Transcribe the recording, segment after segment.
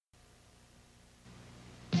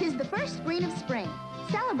'Tis the first green of spring.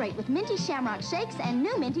 Celebrate with Minty Shamrock Shakes and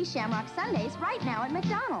new Minty Shamrock Sundaes right now at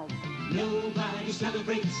McDonald's. Nobody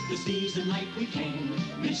celebrates the season like we can.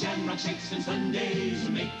 Mint Shamrock Shakes and Sundays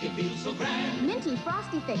make it feel so grand. Minty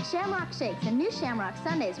Frosty Thick Shamrock Shakes and new Shamrock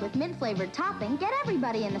Sundaes with mint-flavored topping get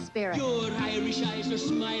everybody in the spirit. Your Irish eyes are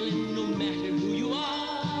smiling no matter who you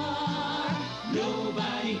are.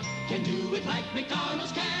 Nobody can do it like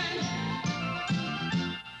McDonald's can.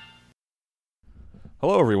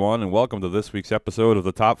 Hello, everyone, and welcome to this week's episode of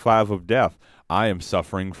the Top 5 of Death. I am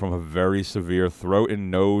suffering from a very severe throat and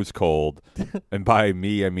nose cold. And by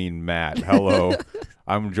me, I mean Matt. Hello.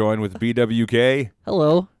 I'm joined with BWK.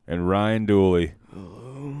 Hello. And Ryan Dooley.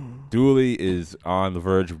 Dooley is on the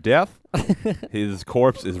verge of death. His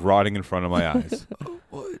corpse is rotting in front of my eyes.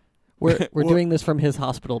 We're doing this from his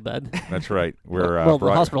hospital bed. That's right. We're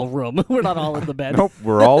the hospital room. We're not all in the bed. Nope,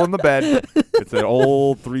 we're all in the bed. It's an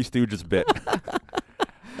old Three Stooges bit.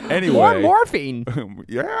 Anyway, more morphine.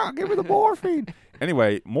 Yeah, give me the morphine.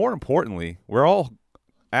 Anyway, more importantly, we're all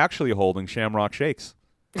actually holding Shamrock Shakes.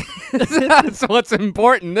 That's what's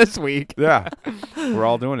important this week. Yeah, we're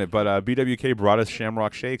all doing it. But BWK brought us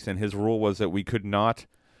Shamrock Shakes, and his rule was that we could not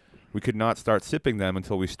start sipping them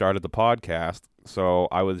until we started the podcast. So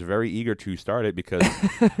I was very eager to start it because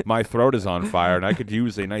my throat is on fire, and I could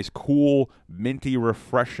use a nice, cool, minty,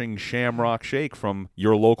 refreshing Shamrock Shake from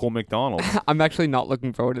your local McDonald's. I'm actually not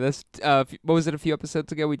looking forward to this. What was it, a few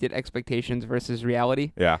episodes ago? We did expectations versus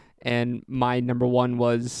reality. Yeah. And my number one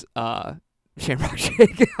was Shamrock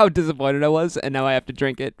Shake. How disappointed I was, and now I have to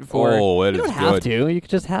drink it for... Oh, it You is don't have good. to. You could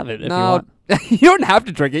just have it if you No, want. you don't have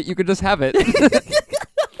to drink it. You could just have it.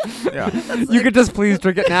 Yeah. You could just please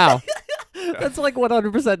drink it now. That's like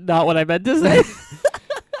 100% not what I meant to say.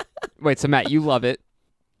 Wait, so Matt, you love it.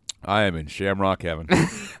 I am in Shamrock heaven.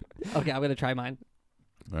 Okay, I'm going to try mine.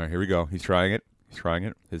 All right, here we go. He's trying it.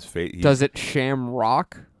 His fate. Does it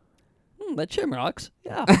shamrock? That Shamrocks.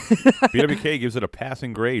 Yeah. BWK gives it a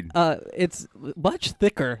passing grade. It's much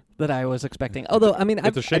thicker than I was expecting. Although, I mean, I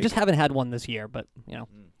It's a shake. just haven't had one this year, but, go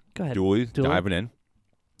ahead. Dooley's Dooley. diving in.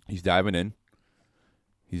 He's diving in.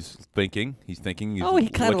 He's thinking. He's Oh, he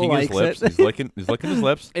kinda licking likes his lips. it. He's licking his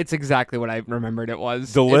lips. It's exactly what I remembered it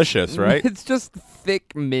was. Delicious, right? It's just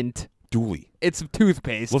thick mint. Dooley. It's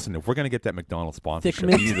toothpaste. Listen, if we're gonna get that McDonald's sponsorship,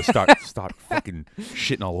 mint. we need to start fucking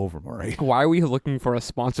shitting all over him, all right? Why are we looking for a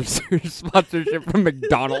sponsorship from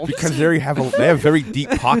McDonald's? Because they have very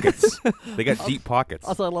deep pockets. They got deep pockets.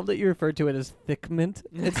 Also, I love that you refer to it as thick mint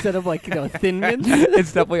instead of like, thin mint.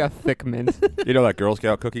 It's definitely a thick mint. You know that Girl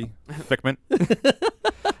Scout cookie, Thickman.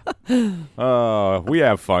 We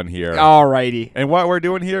have fun here. Alrighty. And what we're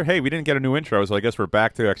doing here, hey, we didn't get a new intro, so I guess we're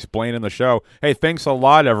back to explaining the show. Hey, thanks a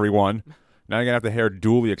lot, everyone. Now you're going to have to hear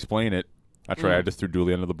Dooley explain it. That's right, I just threw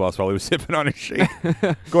Dooley under the bus while he was sipping on his shake.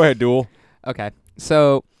 Go ahead, Dool. Okay.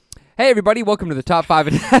 So, hey everybody, welcome to the Top 5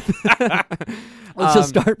 of Death. Let's just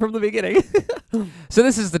start from the beginning. So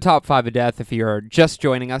this is the Top 5 of Death if you're just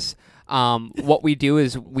joining us. What we do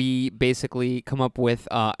is we basically come up with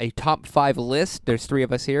a top 5 list. There's 3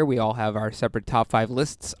 of us here. We all have our separate top 5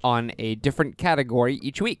 lists on a different category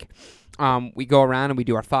each week. We go around and we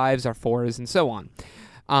do our 5s, our 4s, and so on.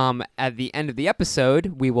 At the end of the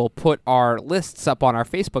episode, we will put our lists up on our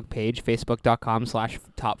Facebook page,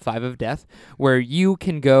 facebook.com/top5ofdeath, where you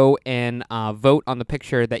can go and vote on the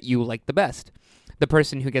picture that you like the best. The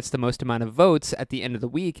person who gets the most amount of votes at the end of the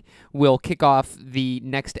week will kick off the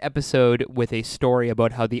next episode with a story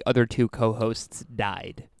about how the other 2 co-hosts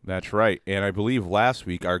died. That's right. And I believe last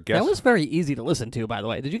week our guest... That was very easy to listen to, by the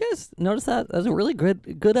way. Did you guys notice that? That was a really good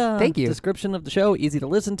Thank you. description of the show. Easy to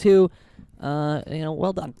listen to.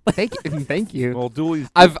 Well done. Thank you. Thank you. Well, Dooley's...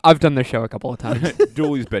 I've done the show a couple of times.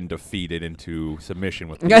 Dooley's been defeated into submission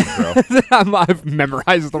with the intro. I've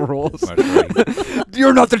memorized the rules. That's right.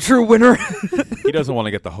 You're not the true winner. He doesn't want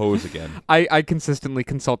to get the hose again. I consistently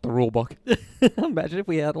consult the rule book. Imagine if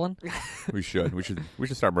we had one. We should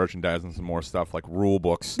start merchandising some more stuff like rule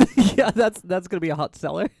books. Yeah, that's gonna be a hot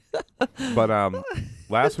seller. But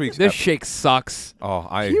last week's This shake sucks. oh,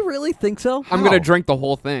 Do you really think so? I'm gonna drink the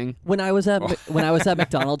whole thing. When I was at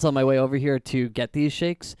McDonald's on my way over here to get these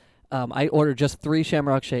shakes, I ordered just 3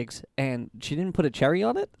 Shamrock Shakes, and she didn't put a cherry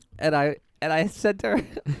on it. And I said to her,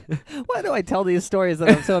 why do I tell these stories that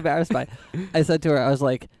I'm so embarrassed by? I said to her, I was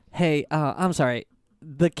like, hey, I'm sorry.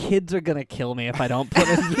 The kids are going to kill me if I don't put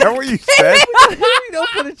Is that what you said? you don't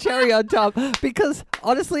put a cherry on top. Because,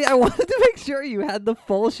 honestly, I wanted to make sure you had the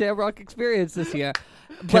full Shamrock experience this year.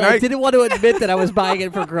 But I didn't want to admit that I was buying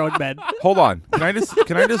it for grown men. Hold on. Can I just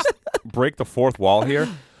break the fourth wall here?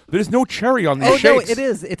 There's no cherry on these Oh shakes. no, it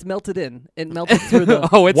is. It's melted in. It melted through the.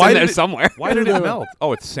 Oh, it's Why in did there it- somewhere. Why did it melt?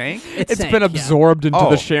 Oh, it sank? It's sank, been yeah. absorbed into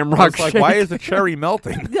the Shamrock Like, Shake. why is the cherry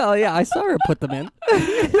melting? No, yeah, I saw her put them in.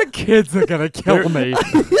 The kids are gonna kill me.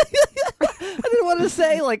 I didn't want to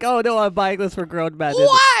say like, oh no, I'm buying this for grown men.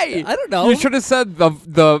 Why? I don't know. You should have said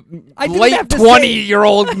the I didn't late have to say-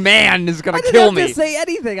 20-year-old man is gonna I didn't kill have me. to say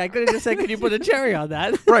anything. I could have just said, "Can you put a cherry on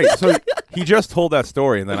that?" Right. So he just told that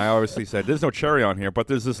story, and then I obviously said, "There's no cherry on here," but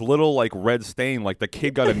there's this little like red stain, like the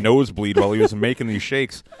kid got a nosebleed while he was making these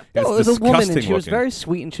shakes. And Oh, it it's was a woman, disgusting and she was looking. very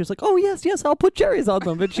sweet, and she was like, "Oh yes, yes, I'll put cherries on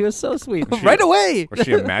them," and she was so sweet. Right away. Was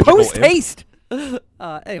she a magical Post imp? haste.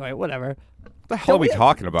 Anyway, whatever. What the hell are we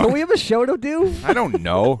talking about? Don't we have a show to do? I don't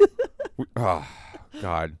know. Oh,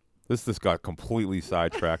 God. This got completely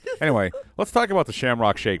sidetracked. Anyway, let's talk about the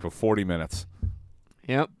Shamrock Shake for 40 minutes.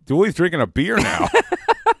 Yep. Dooley's drinking a beer now.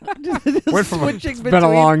 Went from a- Switching Been a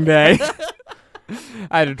long day.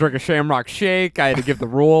 I had to drink a Shamrock Shake. I had to give the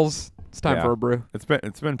rules. It's time Yeah. for a brew. It's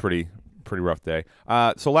been pretty rough day.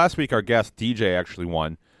 So last week our guest DJ actually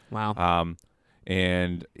won. Wow.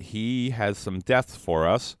 And he has some deaths for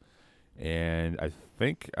us, and I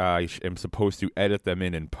think I am supposed to edit them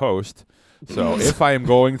in post. So if I am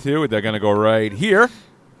going to, they're going to go right here.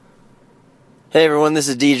 Hey everyone, this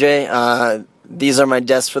is DJ. These are my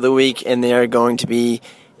deaths for the week, and they are going to be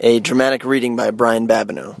a dramatic reading by Brian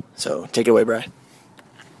Babineau. So take it away, Brian.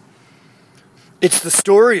 It's the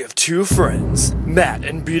story of two friends, Matt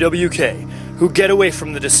and BWK, who get away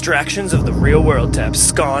from the distractions of the real world to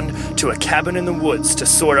abscond to a cabin in the woods to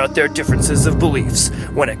sort out their differences of beliefs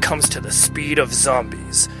when it comes to the speed of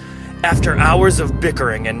zombies. After hours of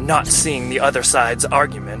bickering and not seeing the other side's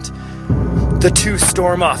argument, the two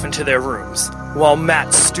storm off into their rooms, while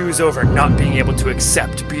Matt stews over not being able to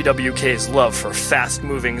accept BWK's love for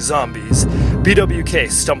fast-moving zombies. BWK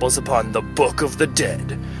stumbles upon the Book of the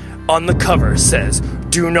Dead. On the cover says,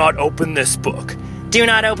 "Do not open this book." "Do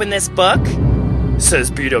not open this book?"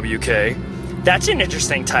 says BWK. "That's an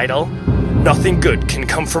interesting title. Nothing good can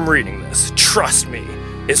come from reading this. Trust me,"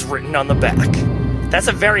 is written on the back. "That's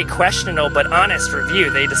a very questionable but honest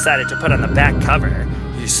review they decided to put on the back cover,"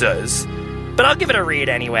 he says. "But I'll give it a read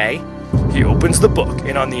anyway." He opens the book,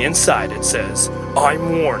 and on the inside it says,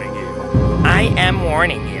 "I'm warning you." "I am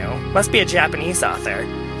warning you." Must be a Japanese author.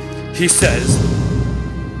 He says,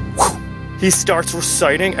 he starts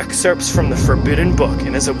reciting excerpts from the forbidden book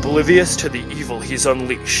and is oblivious to the evil he's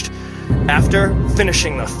unleashed. After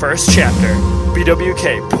finishing the first chapter,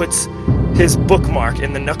 BWK puts his bookmark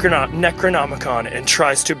in the Necronomicon and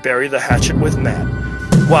tries to bury the hatchet with Matt.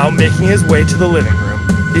 While making his way to the living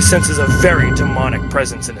room, he senses a very demonic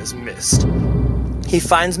presence in his midst. He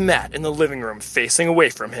finds Matt in the living room facing away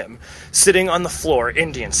from him, sitting on the floor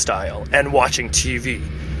Indian style and watching TV.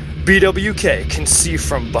 BWK can see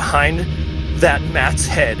from behind that Matt's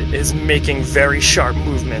head is making very sharp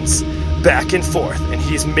movements back and forth, and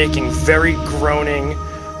he's making very groaning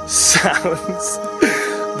sounds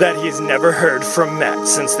that he's never heard from Matt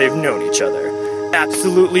since they've known each other.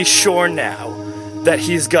 Absolutely sure now that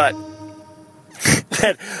he's got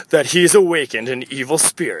that he's awakened an evil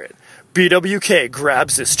spirit. BWK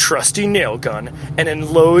grabs his trusty nail gun and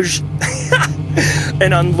unloads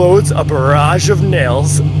a barrage of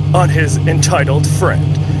nails on his entitled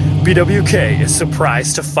friend. BWK is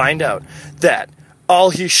surprised to find out that all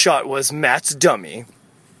he shot was Matt's dummy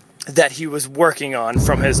that he was working on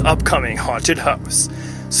from his upcoming haunted house.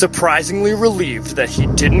 Surprisingly relieved that he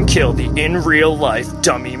didn't kill the in real life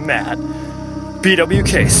dummy Matt,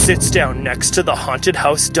 BWK sits down next to the haunted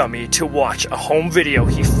house dummy to watch a home video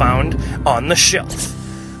he found on the shelf.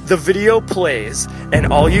 The video plays, and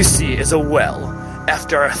all you see is a well.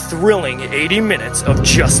 After a thrilling 80 minutes of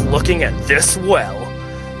just looking at this well,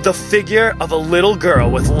 the figure of a little girl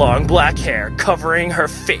with long black hair covering her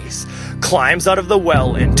face climbs out of the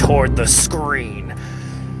well and toward the screen.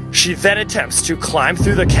 She then attempts to climb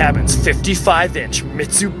through the cabin's 55-inch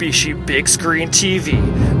Mitsubishi big screen TV,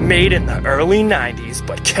 made in the early 90s,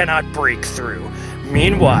 but cannot break through.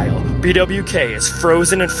 Meanwhile, BWK is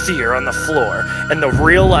frozen in fear on the floor, and the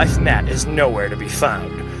real-life Matt is nowhere to be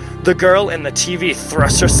found. The girl in the TV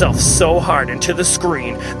thrusts herself so hard into the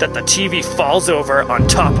screen that the TV falls over on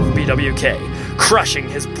top of BWK, crushing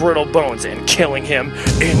his brittle bones and killing him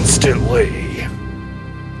instantly.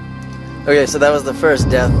 Okay, so that was the first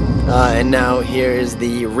death, and now here is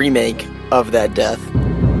the remake of that death.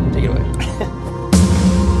 Take it away.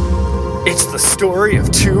 It's the story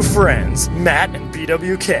of two friends, Matt and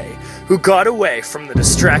BWK, who got away from the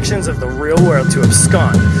distractions of the real world to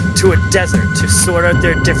abscond to a desert to sort out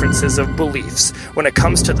their differences of beliefs when it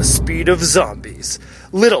comes to the speed of zombies.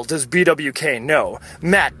 Little does BWK know,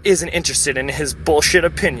 Matt isn't interested in his bullshit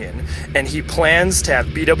opinion, and he plans to have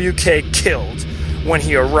BWK killed when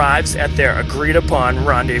he arrives at their agreed-upon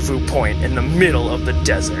rendezvous point in the middle of the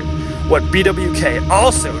desert. What BWK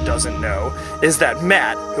also doesn't know is that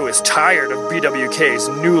Matt, who is tired of BWK's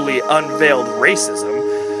newly unveiled racism,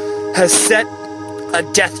 has set a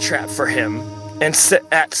death trap for him at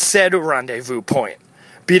said rendezvous point.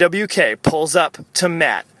 BWK pulls up to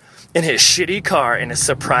Matt in his shitty car and is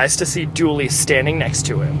surprised to see Dooley standing next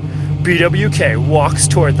to him. BWK walks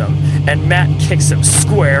toward them, and Matt kicks him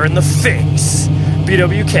square in the face.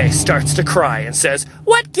 BWK starts to cry and says,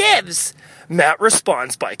 "What gives?" Matt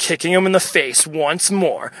responds by kicking him in the face once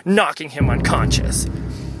more, knocking him unconscious.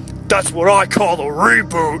 "That's what I call a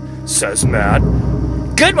reboot," says Matt.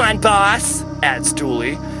 "Good one, boss," adds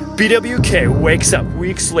Dooley. BWK wakes up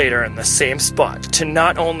weeks later in the same spot to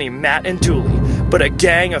not only Matt and Dooley, but a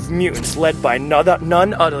gang of mutants led by none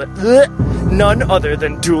other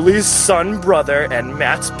than Dooley's son, brother, and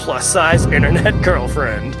Matt's plus-size internet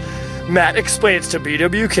girlfriend. Matt explains to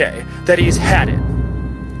BWK that he's had it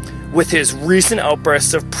with his recent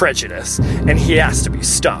outbursts of prejudice, and he has to be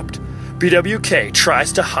stopped. BWK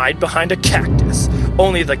tries to hide behind a cactus,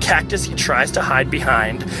 only the cactus he tries to hide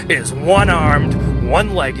behind is one-armed,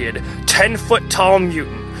 one-legged, 10-foot-tall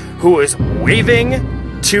mutant who is waving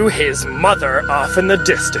to his mother off in the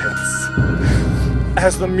distance.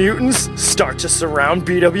 As the mutants start to surround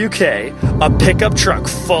BWK, a pickup truck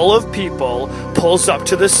full of people pulls up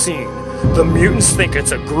to the scene. The mutants think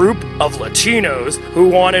it's a group of Latinos who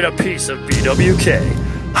wanted a piece of BWK.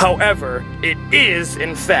 However, it is,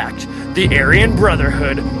 in fact, the Aryan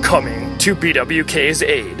Brotherhood coming to BWK's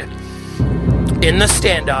aid. In the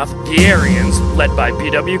standoff, the Aryans, led by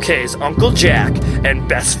BWK's Uncle Jack and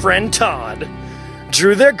best friend Todd,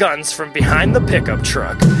 drew their guns from behind the pickup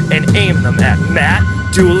truck and aimed them at Matt,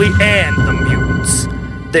 Dooley, and the mutants.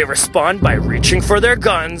 They respond by reaching for their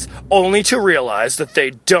guns, only to realize that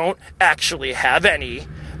they don't actually have any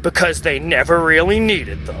because they never really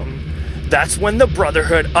needed them. That's when the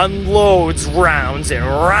Brotherhood unloads rounds and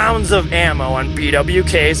rounds of ammo on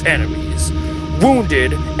BWK's enemies.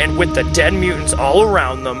 Wounded, and with the dead mutants all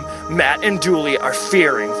around them, Matt and Dooley are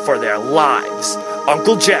fearing for their lives.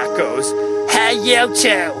 Uncle Jack goes, "Hey, you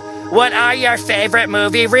two! What are your favorite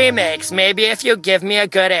movie remakes? Maybe if you give me a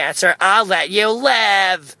good answer, I'll let you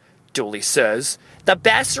live," Dooley says. "The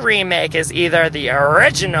best remake is either the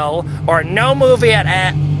original or no movie at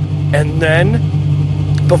all." And then,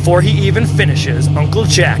 before he even finishes, Uncle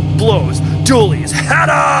Jack blows Dooley's head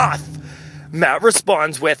off! Matt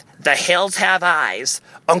responds with, "The hills have eyes."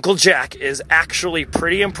 Uncle Jack is actually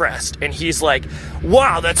pretty impressed, and he's like,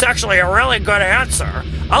 "Wow, that's actually a really good answer.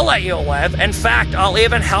 I'll let you live. In fact, I'll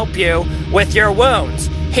even help you with your wounds.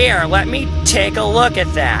 Here, let me take a look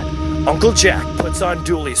at that." Uncle Jack puts on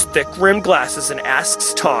Dooley's thick-rimmed glasses and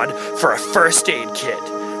asks Todd for a first aid kit.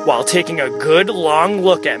 While taking a good long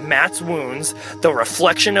look at Matt's wounds, the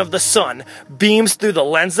reflection of the sun beams through the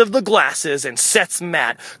lens of the glasses and sets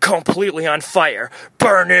Matt completely on fire,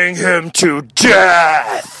 burning him to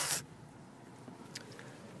death.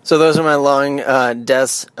 So those are my long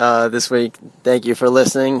deaths this week. Thank you for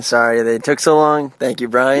listening. Sorry they took so long. Thank you,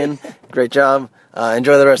 Brian. Great job.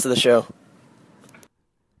 Enjoy the rest of the show.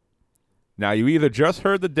 Now, you either just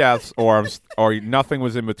heard the deaths or nothing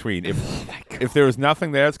was in between. If there was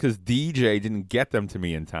nothing there, it's because DJ didn't get them to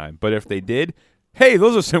me in time. But if they did, hey,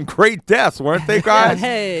 those are some great deaths, weren't they, guys?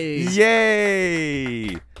 Hey.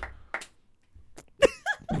 Yay!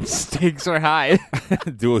 Stakes are high.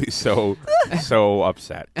 Dooley's so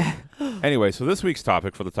upset. Anyway, so this week's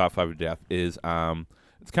topic for the top 5 of death is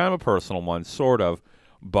it's kind of a personal one, sort of,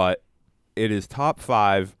 but it is top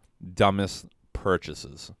 5 dumbest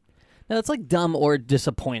purchases. Now, it's like dumb or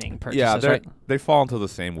disappointing purchases, right? They fall into the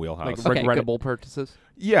same wheelhouse. Like regrettable purchases.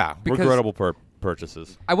 Yeah, Because regrettable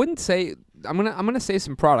purchases. I wouldn't say I'm gonna say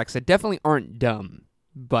some products that definitely aren't dumb,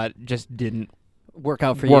 but just didn't Work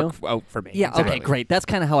out for work you? out for me. Yeah, Exactly. okay, great. That's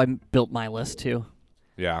kind of how I built my list, too.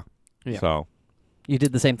 Yeah. Yeah. So, You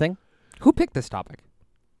did the same thing? Who picked this topic?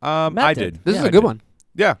 Matt I did. did. This Yeah, is a I good did. one.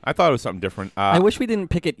 Yeah, I thought it was something different. I wish we didn't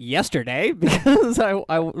pick it yesterday because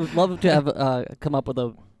I would love to have come up with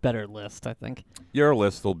a better list, I think. Your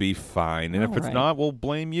list will be fine, and if All it's right. not, we'll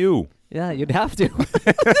blame you. Yeah, you'd have to.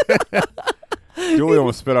 Julie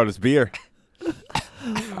almost spit out his beer.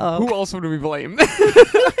 Who else would we blame?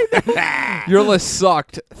 Your list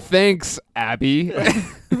sucked. Thanks, Abby.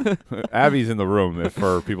 Abby's in the room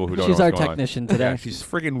for people who don't She's know our what's going on. technician today. Yeah, she's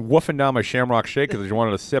freaking woofing down my Shamrock Shake because she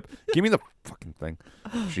wanted a sip. Give me the fucking thing.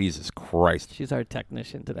 Jesus Christ. She's our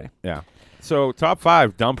technician today. Yeah. So top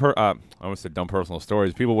 5 I almost said dumb personal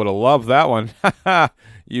stories. People would have loved that one.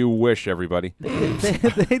 You wish, everybody.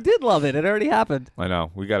 They did love it. It already happened. I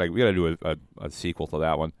know. We gotta do a sequel to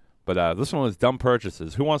that one. But this one was dumb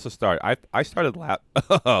purchases. Who wants to start? I started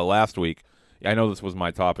last week. I know this was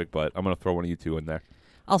my topic, but I'm gonna throw one of you two in there.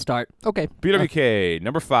 I'll start. Okay. BWK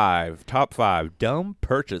number 5, top 5 dumb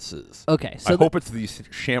purchases. Okay. So I hope it's these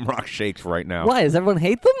Shamrock Shakes right now. why does everyone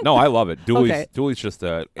hate them? No, I love it. Okay. Dooley's just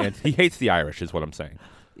and he hates the Irish, is what I'm saying.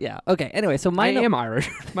 Yeah. Okay. Anyway, so I am Irish.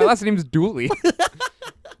 My last name's Dooley.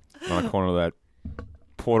 On the corner of that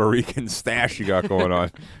Puerto Rican stash you got going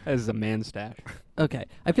on. That is a man stash. Okay.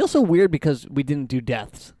 I feel so weird because we didn't do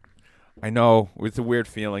deaths. I know it's a weird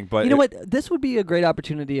feeling, but You know what? This would be a great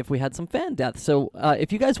opportunity if we had some fan deaths. So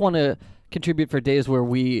if you guys want to contribute for days where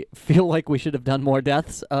we feel like we should have done more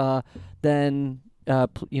deaths, then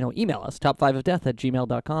email us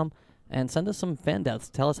top5ofdeath@gmail.com and send us some fan deaths.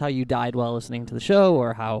 Tell us how you died while listening to the show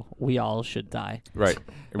or how we all should die. Right.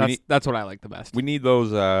 That's what I like the best. We need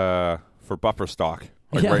those for buffer stock,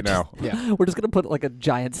 like Yeah, right now. Yeah. We're just gonna put like a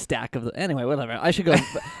giant stack of anyway, whatever. I should go.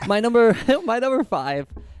 my number 5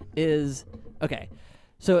 is okay.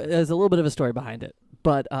 So there's a little bit of a story behind it,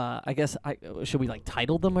 but I guess should we like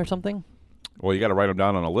title them or something? Well, you got to write them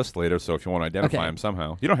down on a list later, so if you want to identify Okay. them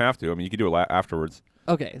somehow. You don't have to. I mean, you can do it afterwards.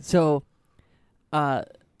 Okay, so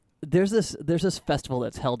there's this festival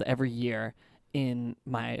that's held every year in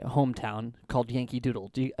my hometown called Yankee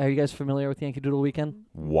Doodle. Are you guys familiar with Yankee Doodle Weekend?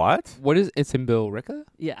 What? What is it's in Billerica?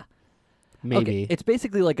 Yeah. Maybe. Okay, it's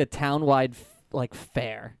basically like a town-wide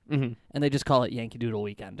fair, Mm-hmm. and they just call it Yankee Doodle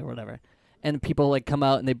Weekend or whatever. And people like come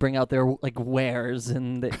out and they bring out their like wares,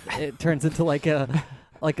 and it turns into like a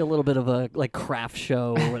little bit of a like craft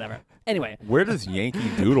show or whatever. Anyway, Where does Yankee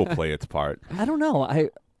Doodle play its part? I don't know. I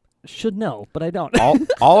should know, but I don't.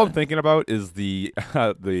 All I'm thinking about is the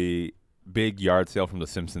big yard sale from The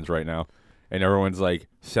Simpsons right now, and everyone's like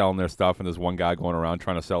selling their stuff, and there's one guy going around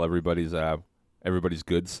trying to sell everybody's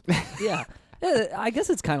goods. Yeah. I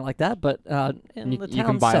guess it's kind of like that, but in the town You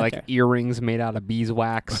can buy center. like earrings made out of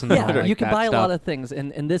beeswax and all Yeah, like you can that buy stuff. a lot of things,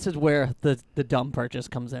 and this is where the dumb purchase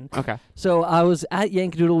comes in. Okay. So I was at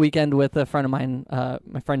Yankee Doodle Weekend with a friend of mine,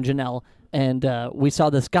 my friend Janelle, and we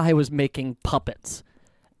saw this guy was making puppets.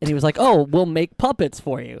 And he was like, "Oh, we'll make puppets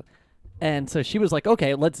for you." And so she was like,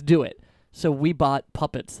 "Okay, let's do it." So we bought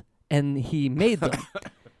puppets, and he made them.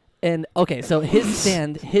 And okay, so his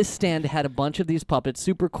stand had a bunch of these puppets,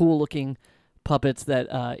 super cool looking puppets that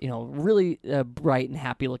really bright and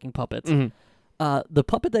happy looking puppets. Mm-hmm. The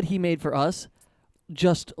puppet that he made for us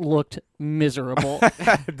just looked miserable.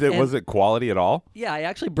 Was it quality at all? Yeah, I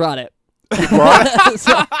actually brought it. Brought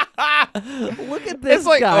So, look at this It's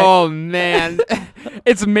like, guy. oh man,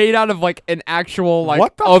 it's made out of like an actual like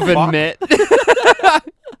What the oven fuck? mitt.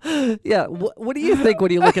 Yeah, what do you think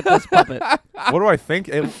when you look at this puppet? What do I think?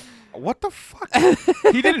 What the fuck?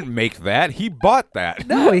 He didn't make that. He bought that.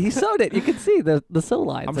 No, he sewed it. You can see the sew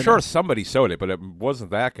lines. I'm in sure it. somebody sewed it, but it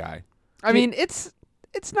wasn't that guy. I mean, it's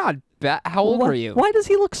not bad. How old are you? Why does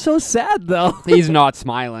he look so sad though? He's not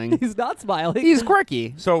smiling. He's not smiling. He's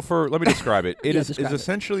quirky. So let me describe it. It Yeah, is describe it.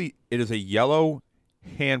 essentially a yellow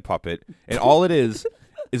hand puppet, and all it is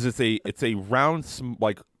it's a round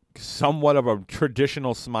somewhat of a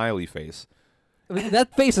traditional smiley face. I mean,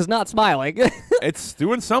 that face is not smiling. It's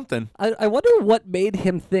doing something. I wonder what made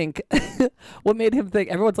him think. What made him think?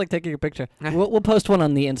 Everyone's like taking a picture. We'll post one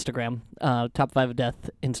on the Instagram, Top 5 of Death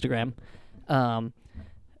Instagram. I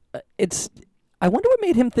wonder what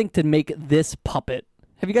made him think to make this puppet.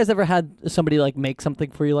 Have you guys ever had somebody like make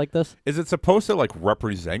something for you like this? Is it supposed to like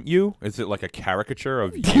represent you? Is it like a caricature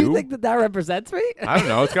of Do you you? think that represents me? I don't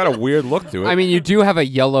know. It's got a weird look to it. I mean, you do have a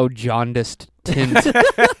yellow jaundiced tint.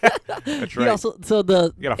 That's He right. also, You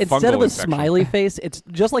got a instead fungal of a infection. smiley face, it's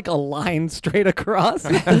just like a line straight across.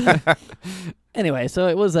 Anyway, so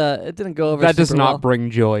it didn't go over. That does super not well. bring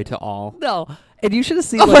joy to all. No, and you should have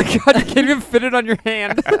seen. Oh like, my god, you can't even fit it on your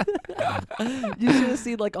hand. You should have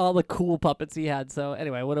seen like all the cool puppets he had. So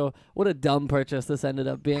anyway, what a dumb purchase this ended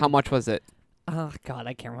up being. How much was it? Oh God,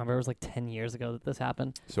 I can't remember. It was like 10 years ago that this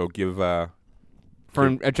happened. So give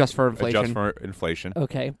Adjust for inflation. adjust for inflation.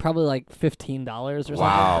 Okay, probably like $15 or something.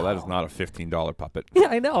 Wow, that is not a $15 puppet. Yeah,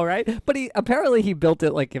 I know, right? But he built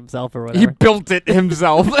it like himself or He whatever. built it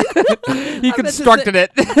himself. He constructed it.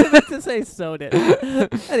 I meant to say sewed it.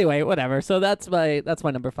 Anyway, whatever. So that's my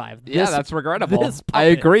number 5. Yeah, This- that's regrettable. this I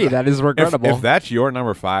puppet. agree. That is regrettable. If that's your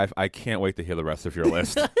number 5, I can't wait to hear the rest of your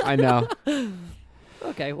list. I know.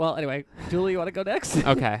 Okay. Well, anyway, Julie, you want to go next?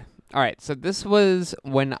 Okay. All right. So this was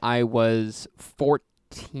when I was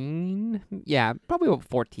 14. Yeah, probably about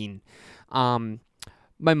 14.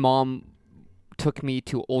 My mom took me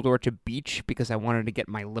to Old Orchard Beach because I wanted to get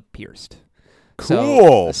my lip pierced.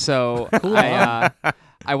 Cool. So I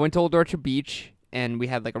went to Old Orchard Beach, and we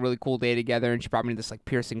had like a really cool day together, and she brought me to this like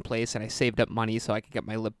piercing place, and I saved up money so I could get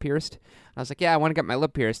my lip pierced. I was like, yeah, I want to get my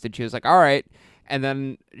lip pierced. And she was like, all right. And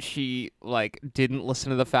then she like didn't listen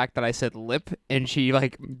to the fact that I said lip, and she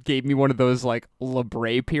like gave me one of those like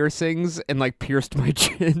labrae piercings and like pierced my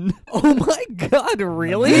chin. Oh my God!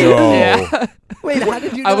 Really? No. Yeah. Wait, how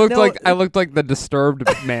did you? I Not looked know? I looked like the Disturbed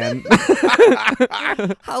man.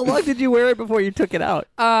 How long did you wear it before you took it out?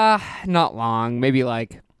 Not long, maybe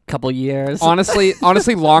like Couple years. honestly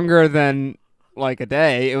longer than like a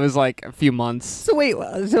day. It was like a few months. So wait,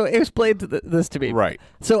 so explain this to me. Right.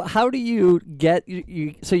 So how do you get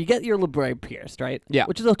you? So you get your labret pierced, right? Yeah.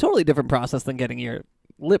 Which is a totally different process than getting your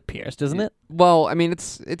lip pierced, isn't it? Well, I mean,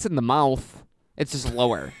 it's in the mouth. It's just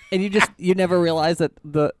lower. And you never realized that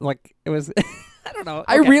it was. I don't know.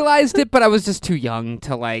 I Okay. realized it, but I was just too young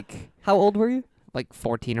to like How old were you?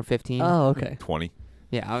 14 or 15. Oh, okay. 20.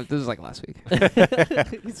 Yeah, this was like last week.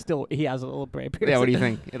 He has a little labret piercing. Yeah, what do you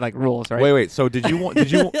think? It like rules, right? Wait. So did you want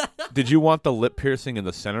the lip piercing in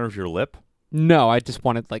the center of your lip? No, I just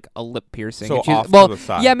wanted like a lip piercing. So And she was- off to well, the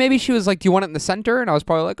side. yeah, maybe she was like, "Do you want it in the center?" And I was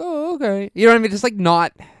probably like, "Oh, okay." You know what I mean? Just like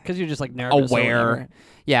not Because you're just like nervous. or aware. whatever.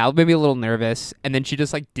 Yeah, maybe a little nervous. And then she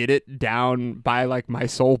just like did it down by like my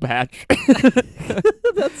soul patch.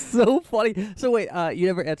 That's so funny. So wait, you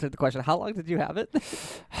never answered the question. How long did you have it?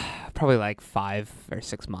 Probably like 5 or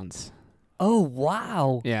 6 months. Oh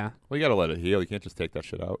wow. Yeah. Well, you gotta let it heal. You can't just take that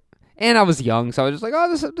shit out. And I was young, so I was just like, "Oh,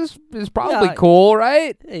 this is probably Yeah. cool,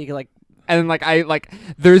 right?" Yeah, you can like. And then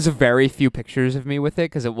there's very few pictures of me with it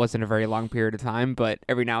because it wasn't a very long period of time. But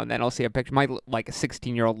every now and then I'll see a picture. My like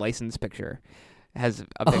 16-year-old license picture has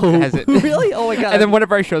a picture. Oh, Has it really? Oh my God. And then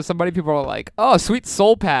whenever I show somebody, people are like, "Oh, sweet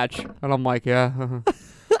soul patch," and I'm like, "Yeah,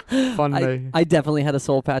 fun day." I definitely had a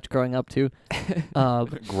soul patch growing up too.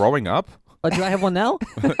 Growing up? Do I have one now?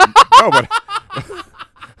 No,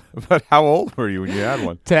 but how old were you when you had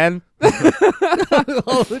one? 10.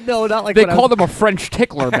 Oh no, not like They when I called him a French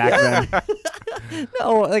tickler back then.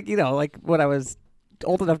 was, no, like when I was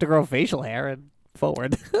old enough to grow facial hair and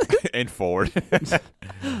forward. And forward.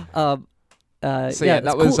 So yeah, it's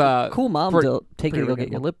that was, cool, cool mom pretty- to take you to pretty go get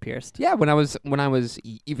good your one. lip pierced. Yeah, when I was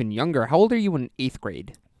even younger. How old are you in 8th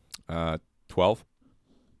grade? 12?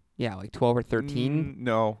 Yeah, like 12 or 13.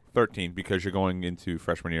 No, 13 because you're going into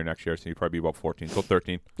freshman year next year, so you'd probably be about 14. So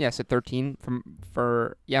 13. Yeah, so 13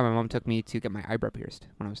 my mom took me to get my eyebrow pierced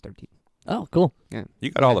when I was 13. Oh, cool. Yeah.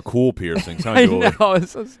 You got all the cool piercings, huh, I Julie? know,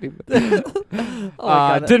 it's so stupid. Oh my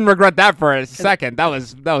God, Didn't regret that for a second. That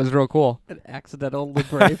was real cool. an accidental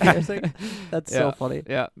labret piercing. That's so Yeah. funny.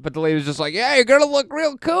 Yeah, but the lady was just like, "Yeah, you're gonna look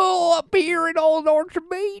real cool up here in Old Orchard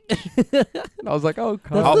Beach." And I was like, "Oh, That's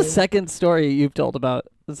God." the second story you've told about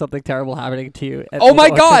something terrible happening to you. at Oh Old my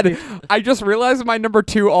Orchard God! Beach. I just realized my number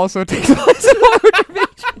 2 also takes place in Old Orchard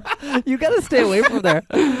Beach. You gotta stay away from there.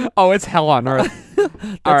 Oh, it's hell on earth.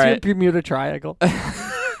 That's All your right, Bermuda Triangle.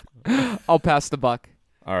 I'll pass the buck.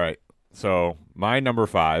 All right. So my number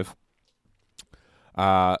 5.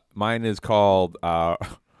 Mine is called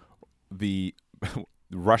the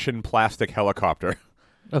Russian plastic helicopter.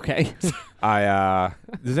 Okay.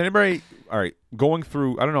 Does anybody? All right. Going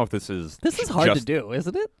through. I don't know if this is. This is hard to just- do,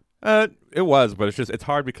 isn't it? It was, but it's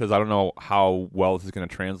hard because I don't know how well this is going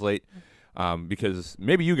to translate. Because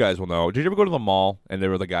maybe you guys will know. Did you ever go to the mall and there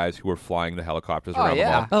were the guys who were flying the helicopters around the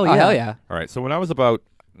mall? Oh, yeah. hell yeah. All right. So when I was about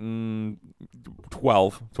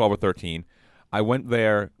 12 or 13, I went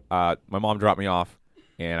there. My mom dropped me off,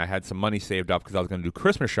 and I had some money saved up because I was going to do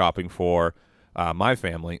Christmas shopping for my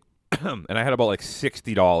family. And I had about like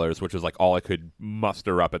 $60, which was like all I could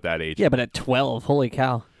muster up at that age. Yeah, but at 12, holy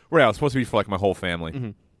cow. Right. I was supposed to be for like my whole family.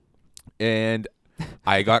 Mhm. And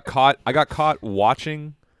I got caught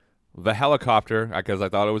watching the helicopter because I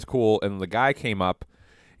thought it was cool. And the guy came up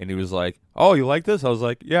and he was like, "Oh, you like this?" I was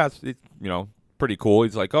like, "Yeah, it's pretty cool."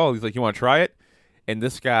 He's like, "Oh, you want to try it?" And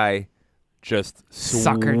this guy just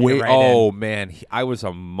Suckered you right oh man, I was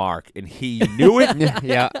a mark, and he knew it.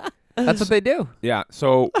 Yeah, that's what they do. Yeah.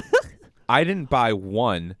 So I didn't buy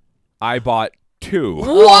one. I bought 2.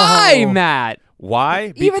 Why, Matt?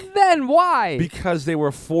 Why? Even then, why? Because they were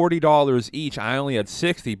 $40 each. I only had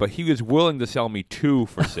 60, but he was willing to sell me 2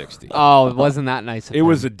 for 60. Oh, it wasn't that nice of It him.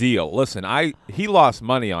 was a deal. Listen, he lost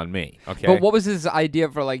money on me. Okay. But what was his idea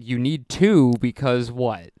for like you need 2 because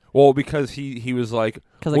what? Well, because he was like,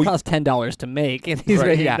 Because it well, costs $10 to make, and he's Right,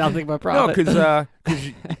 making yeah. nothing but no, profit. because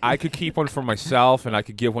I could keep one for myself, and I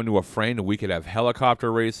could give one to a friend, and we could have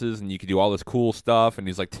helicopter races, and you could do all this cool stuff. And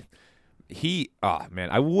he's like, man,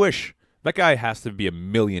 I wish that guy has to be a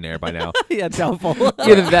millionaire by now. Yeah, doubtful.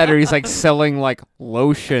 Either that or he's like selling like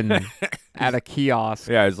lotion at a kiosk.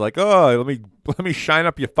 Yeah, he's like, oh, let me shine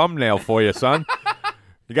up your thumbnail for you, son.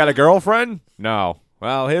 You got a girlfriend? No.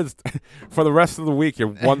 Well, here's for the rest of the week, your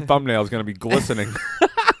one thumbnail is going to be glistening.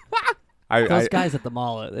 Those guys at the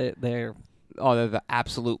mall, they're They're the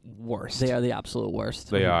absolute worst. they are the absolute worst.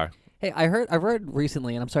 They are. Hey, I've heard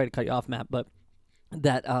recently, and I'm sorry to cut you off, Matt, but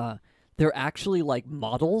that they're actually like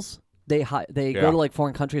models. They Yeah. Oh, go to like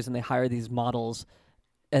foreign countries and they hire these models,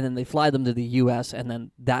 and then they fly them to the U.S. and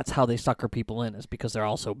then that's how they sucker people in, is because they're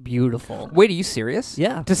all so beautiful. Wait, are you serious?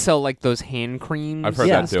 Yeah. To sell like those hand creams I've heard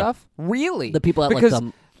and that too. stuff? Really? The people at because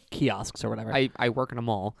like kiosks or whatever. I work in a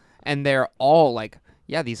mall, and they're all like,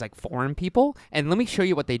 these like foreign people. And let me show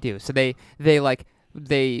you what they do. So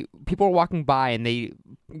people are walking by and they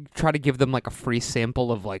try to give them like a free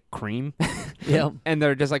sample of like cream. Yeah. And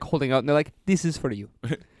they're just like holding out and they're like, this is for you.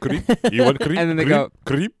 Creep? You want creep? And then they Creep? go-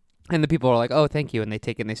 creep? And the people are like, oh, thank you. And they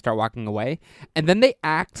take it and they start walking away. And then they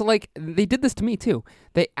act like, they did this to me too.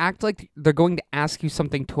 They act like they're going to ask you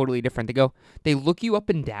something totally different. They look you up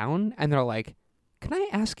and down and they're like, can I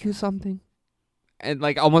ask you something? And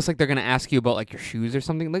like, almost like they're going to ask you about like your shoes or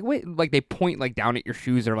something. Like, wait, like they point like down at your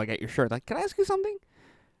shoes or like at your shirt. Like, can I ask you something?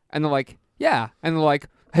 And they're like, yeah. And they're like,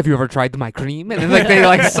 have you ever tried my cream? And then like they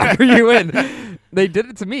like sucker you in. They did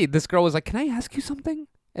it to me. This girl was like, can I ask you something?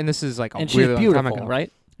 And this is like a and really she's long time beautiful, ago.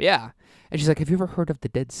 right? Yeah. And she's like, have you ever heard of the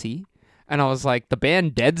Dead Sea? And I was like, the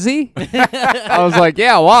band Dead Sea? I was like,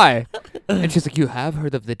 yeah, why? And she's like, you have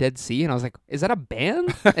heard of the Dead Sea? And I was like, is that a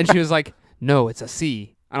band? And she was like, no, it's a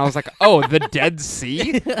sea. And I was like, oh, the Dead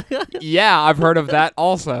Sea? Yeah, I've heard of that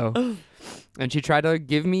also. And she tried to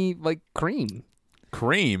give me like cream.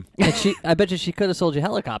 Cream? And I bet you she could have sold you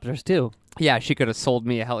helicopters too. Yeah, she could have sold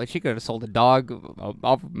me she could have sold a dog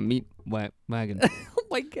off of a meat wagon. Oh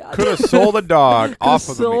my god! Could have sold a dog off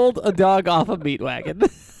of the meat. sold a dog off a meat wagon.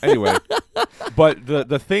 Anyway, but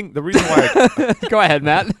the reason why Go ahead,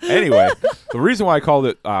 Matt. the reason why I called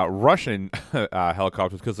it Russian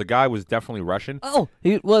helicopters because the guy was definitely Russian. Oh,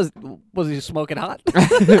 he was he smoking hot?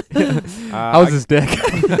 How was his dick?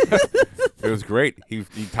 It was great. He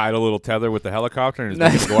tied a little tether with the helicopter and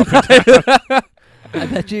his go up and down. I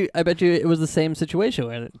bet you it was the same situation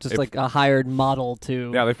where just like a hired model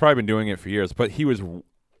to. Yeah, they've probably been doing it for years. But he was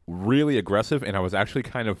really aggressive, and I was actually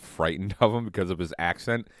kind of frightened of him because of his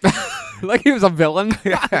accent. Like he was a villain.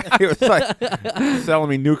 He was like selling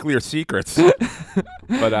me nuclear secrets.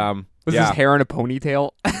 But Was his hair in a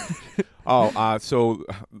ponytail? So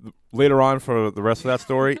later on for the rest of that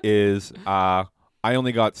story is I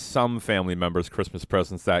only got some family members Christmas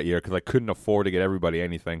presents that year because I couldn't afford to get everybody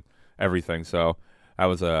everything. So that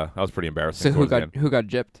was pretty embarrassing. So who got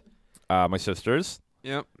gypped? My sisters.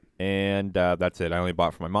 Yep. And that's it. I only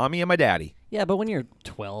bought for my mommy and my daddy. Yeah, but when you're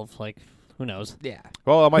 12, like who knows? Yeah.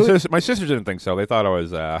 Well, my sisters didn't think so. They thought I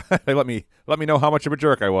was. They let me know how much of a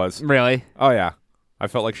jerk I was. Really? Oh yeah, I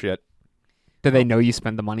felt like shit. Did they know you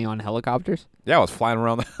spent the money on helicopters? Yeah, I was flying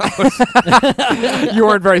around the house. You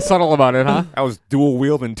weren't very subtle about it, huh? I was dual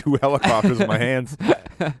wielding 2 helicopters in my hands.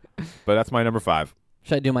 But that's my number 5.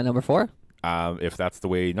 Should I do my number 4? If that's the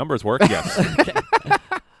way numbers work, yes.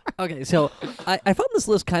 Okay, so I found this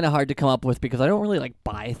list kind of hard to come up with because I don't really like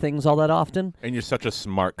buy things all that often. And you're such a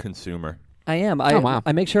smart consumer. I am. Wow.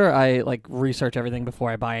 I make sure I like research everything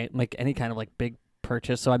before I buy like any kind of like big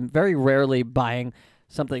purchase. So I'm very rarely buying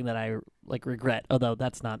something that I like regret. Although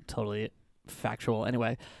that's not totally factual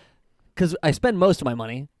anyway, because I spend most of my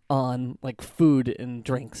money on like food and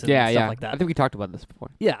drinks and stuff like that. I think we talked about this before.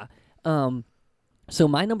 Yeah. So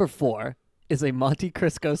my number 4 is a Monte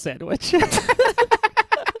Cristo sandwich.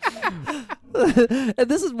 And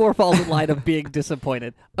this is more falls in line of being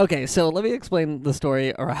disappointed. Okay, so let me explain the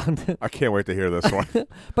story around. I can't wait to hear this one.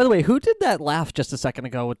 By the way, who did that laugh just a second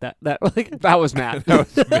ago with that? Like, That was Matt.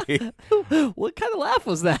 That was me. what kind of laugh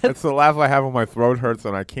was that? It's the laugh I have when my throat hurts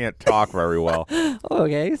and I can't talk very well.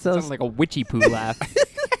 Okay, so Sounds like a witchy poo laugh.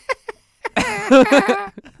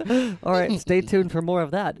 all right, stay tuned for more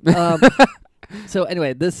of that. So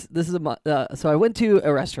anyway, this is so I went to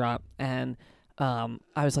a restaurant and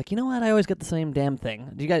I was like, you know what? I always get the same damn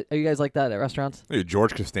thing. Are you guys like that at restaurants? Hey,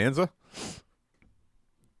 George Costanza?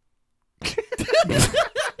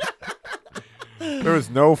 There was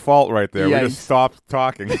no fault right there. We Yikes. just stopped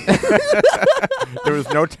talking. There was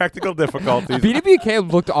no technical difficulties.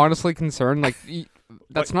 BWK looked honestly concerned. Like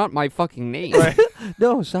That's not my fucking name. Right.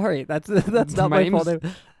 No, sorry, that's not My my full name's-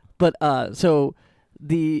 name. But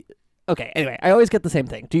okay. Anyway, I always get the same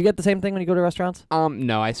thing. Do you get the same thing when you go to restaurants?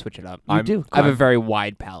 No, I switch it up. You do. I have a I'm- very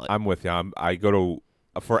wide palate. I'm with you. I go to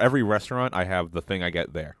for every restaurant. I have the thing I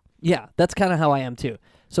get there. Yeah, that's kind of how I am too.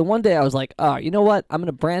 So one day I was like, oh, you know what? I'm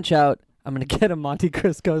gonna branch out. I'm gonna get a Monte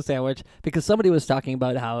Cristo sandwich because somebody was talking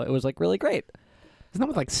about how it was like really great. Isn't that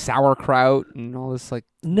with like sauerkraut and all this like?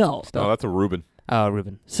 No. No, that's a Reuben. Oh,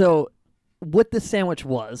 Ruben. So what this sandwich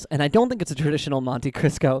was, and I don't think it's a traditional Monte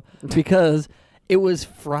Cristo because it was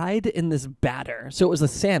fried in this batter. So it was a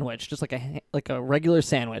sandwich, just like a regular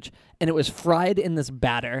sandwich, and it was fried in this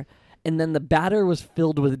batter, and then the batter was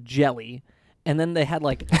filled with jelly, and then they had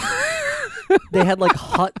like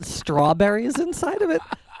hot strawberries inside of it,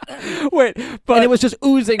 Wait, but and it was just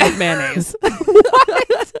oozing with mayonnaise.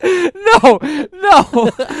 no,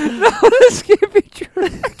 this can't be true.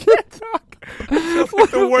 I can't talk.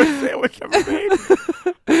 The worst sandwich ever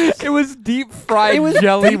made. It was deep fried It was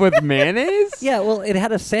jelly with mayonnaise. Yeah, well, it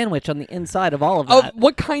had a sandwich on the inside of all of Oh, that.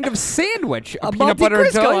 what kind of sandwich? A Peanut Monte butter and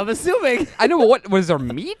Cristo, jelly? I'm assuming. I know. What was there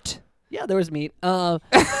meat? Yeah, there was meat. So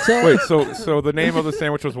Wait, so the name of the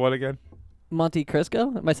sandwich was what again? Monte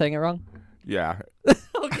Cristo? Am I saying it wrong? Yeah,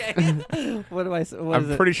 Okay. What am I? What is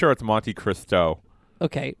I'm it? pretty sure it's Monte Cristo.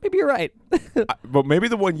 Okay, maybe you're right. But maybe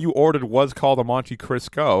the one you ordered was called a Monte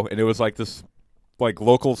Cristo, and it was like this, like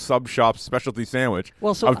local sub shop specialty sandwich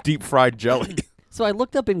Well, so of deep fried jelly. So I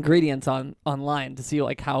looked up ingredients online to see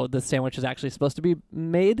like how the sandwich is actually supposed to be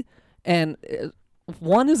made, and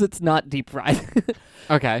one is it's not deep fried.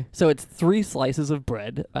 Okay. So it's 3 slices of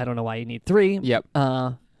bread. I don't know why you need 3. Yep.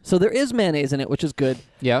 So there is mayonnaise in it, which is good.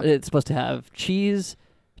 Yeah. It's supposed to have cheese,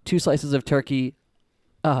 2 slices of turkey,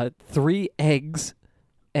 3 eggs,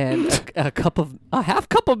 and a half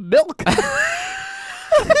cup of milk.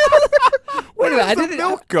 Wait a minute, Where does the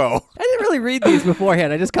milk go? I didn't really read these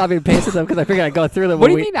beforehand. I just copied and pasted them because I figured I'd go through them. What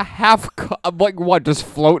do when you we- mean a half cup? Like what? Just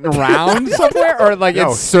floating around somewhere, or like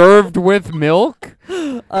No. it's served with milk?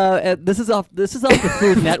 And this is off the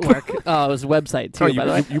Food Network website too. No, by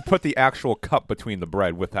the way, you put the actual cup between the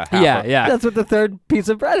bread with that. Yeah. that's what the third piece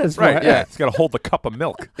of bread is for. Right. Yeah, it's got to hold the cup of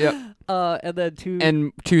milk. And then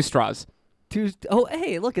And 2 straws. Oh,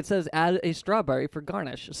 hey, look! It says add a strawberry for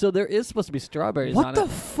garnish. So there is supposed to be strawberries on What the it.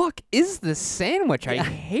 fuck is this sandwich? I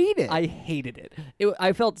hate it. I hated it.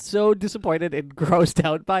 I felt so disappointed and grossed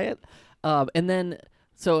out by it. And then,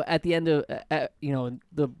 so at the end of,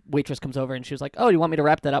 the waitress comes over and she was like, "Oh, you want me to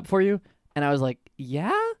wrap that up for you?" And I was like,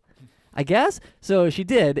 "Yeah, I guess." So she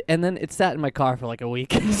did, and then it sat in my car for like a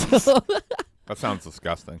week. So, That sounds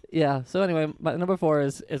disgusting. yeah. So anyway, my number 4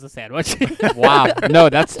 is a sandwich. Wow. No,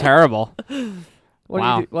 that's terrible. What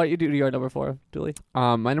Wow. do you do to your number 4, Dooley?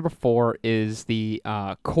 My number 4 is the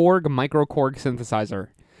Korg Micro Korg synthesizer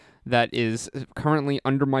that is currently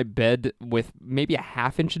under my bed with maybe a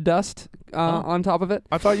half-inch of dust on top of it.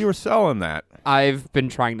 I thought you were selling that. I've been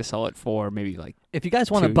trying to sell it for maybe like If you guys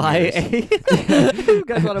want to 2 buy years. if you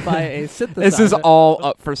guys want to buy a synthesizer, this is all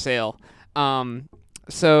up for sale.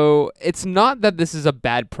 So it's not that this is a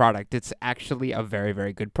bad product. It's actually a very,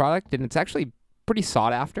 very good product, and it's actually pretty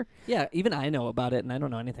sought after. Yeah, even I know about it, and I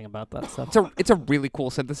don't know anything about that stuff. It's a really cool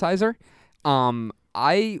synthesizer.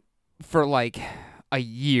 I for like a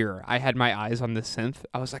year I had my eyes on this synth.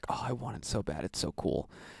 I was like, oh, I want it so bad. It's so cool.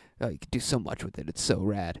 You could do so much with it. It's so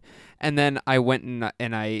rad. And then I went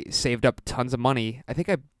and I saved up tons of money. I think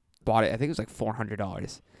I bought it. I think it was like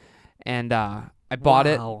 $400, and I bought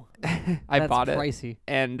Wow. it. I That's bought it, pricey.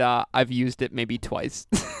 and I've used it maybe twice.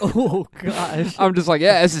 Oh gosh. I'm just like,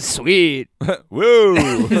 yeah, this is sweet.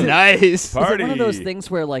 Woo! Nice. Is it Party. one of those things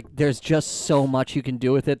where like there's just so much you can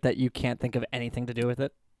do with it that you can't think of anything to do with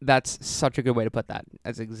it? That's such a good way to put that.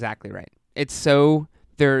 That's exactly right.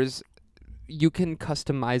 You can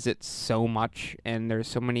customize it so much, and there's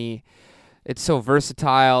so many. It's so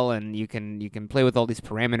versatile, and you can play with all these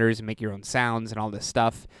parameters and make your own sounds and all this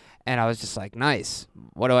stuff. And I was just like, nice.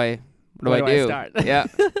 What do I Where do I do? start? Yeah.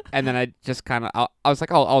 And then I just kind of I was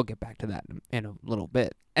like, I'll get back to that in a little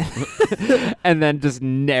bit. And then just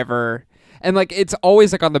never. And like it's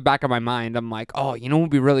always like on the back of my mind. I'm like, oh, you know what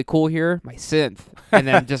would be really cool here? My synth. And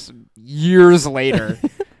then just years later,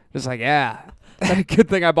 just like, yeah. Good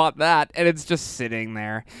thing I bought that. And it's just sitting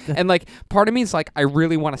there. And like part of me is like, I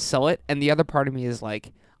really want to sell it. And the other part of me is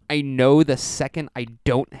like, I know the second I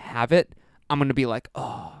don't have it, I'm going to be like,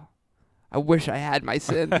 oh, I wish I had my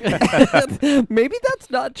synth. Maybe that's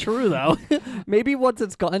not true though. Maybe once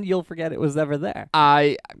it's gone, you'll forget it was ever there.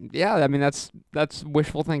 I mean, that's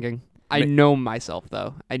wishful thinking. I know myself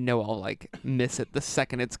though. I know I'll like miss it the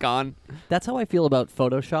second it's gone. That's how I feel about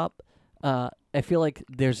Photoshop. I feel like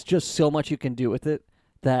there's just so much you can do with it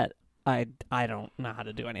that I don't know how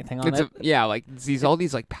to do anything on it. Like all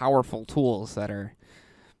these like powerful tools that are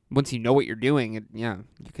once you know what you're doing, you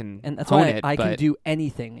can And that's hone why it. I can but- do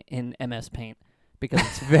anything in MS Paint because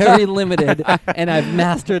it's very limited, and I've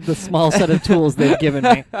mastered the small set of tools they've given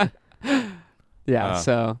me. Yeah.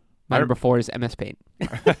 So my I- number 4 is MS Paint.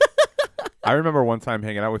 I remember one time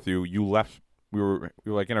hanging out with you. You left. We were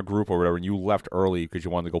like in a group or whatever, and you left early because you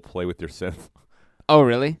wanted to go play with your synth. Oh,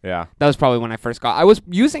 really? Yeah, That was probably when I first got. I was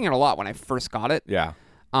using it a lot when I first got it. yeah.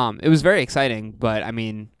 It was very exciting, but I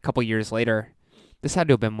mean, a couple years later, this had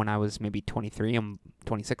to have been when I was maybe 23. I'm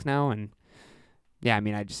 26 now, and yeah, I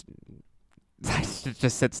mean, it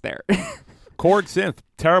just sits there. Korg synth,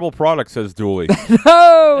 terrible product, says Dooley.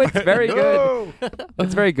 No, it's very good. No!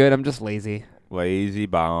 It's very good. I'm just lazy. Lazy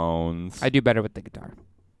bones. I do better with the guitar.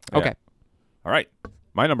 Yeah. Okay. All right.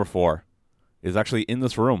 My number 4 is actually in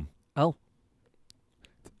this room. Oh,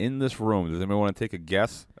 It's in this room. Does anyone want to take a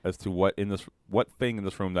guess as to what thing in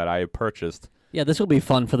this room that I have purchased yeah, this will be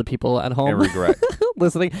fun for the people at and home regret?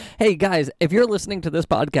 listening. Hey, guys, if you're listening to this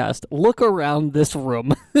podcast, look around this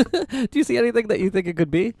room. Do you see anything that you think it could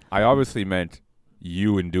be? I obviously meant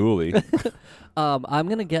you and Dooley. I'm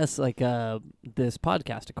going to guess like this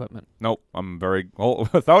podcast equipment. Nope. I'm very. Well,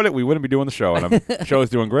 without it, we wouldn't be doing the show. And the show is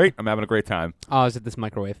doing great. I'm having a great time. Oh, is it this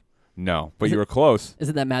microwave? No, but Is you it- were close. Is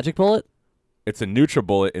it that magic bullet? It's a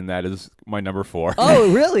NutriBullet, and that is my number 4. Oh,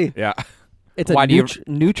 really? Yeah. It's a Why do you-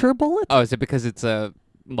 NutriBullet? Oh, is it because it's a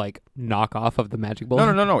like knockoff of the Magic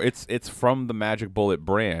Bullet? No. It's from the Magic Bullet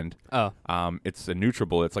brand. Oh, It's a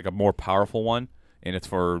NutriBullet. It's like a more powerful one, and it's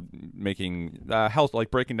for making health,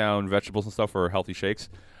 like breaking down vegetables and stuff for healthy shakes.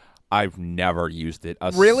 I've never used it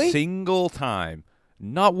a Really? single time.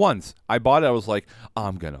 Not once. I bought it. I was like,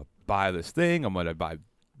 I'm gonna buy this thing. I'm gonna buy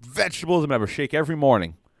vegetables. I'm gonna have a shake every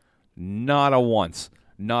morning. Not a once.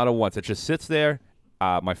 It just sits there.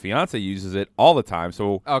 My fiance uses it all the time,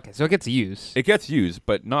 so okay. So it gets used. it gets used,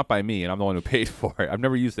 but not by me, and I'm the one who paid for it. I've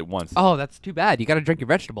never used it once. Oh, that's too bad. You got to drink your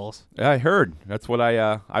vegetables. I heard. That's what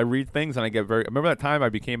I read things, and I get very. Remember that time I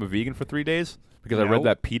became a vegan for 3 days because I read No.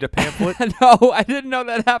 that PETA pamphlet. No, I didn't know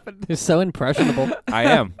that happened. You're so impressionable. I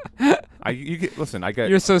am. Listen. I get.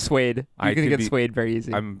 You're so swayed. You're I gonna could get be- swayed very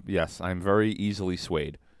easy. I'm very easily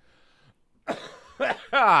swayed.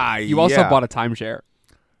 You also bought a timeshare.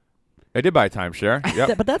 I did buy a timeshare.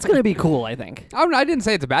 Yep. But that's going to be cool, I think. Oh, no, I didn't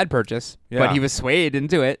say it's a bad purchase, Yeah. but he was swayed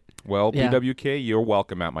into it. Well, Yeah. PWK, you're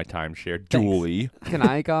welcome at my timeshare, Dooley. Can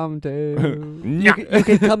I come too? You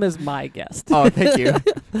can come as my guest. Oh, thank you.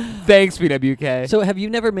 Thanks, BWK. So have you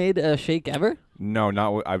never made a shake ever?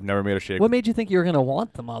 No, I've never made a shake. What made you think you were going to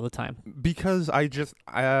want them all the time? Because I used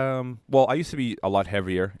to be a lot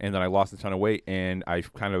heavier, and then I lost a ton of weight, and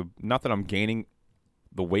I've kind of, not that I'm gaining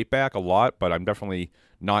the weight back a lot, but I'm definitely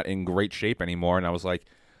not in great shape anymore, and I was like,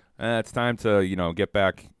 it's time to, get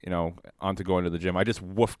back, onto going to the gym. I just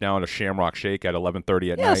woofed down a Shamrock Shake at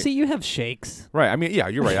 11:30 at Yeah, night. see, you have shakes. Right, I mean, yeah,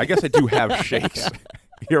 you're right. I guess I do have shakes.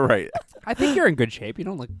 You're right. I think you're in good shape. You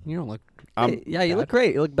don't look. Yeah, you look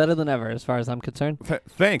great. You look better than ever, as far as I'm concerned.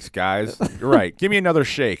 Thanks, guys. You're right. Give me another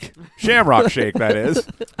shake. Shamrock Shake, that is.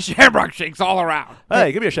 Shamrock shakes all around.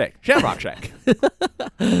 Hey, give me a shake. Shamrock Shake.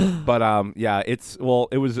 But yeah, it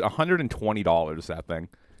was $120, that thing.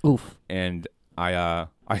 Oof. And I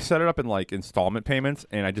set it up in like installment payments,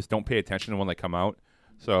 and I just don't pay attention when they come out.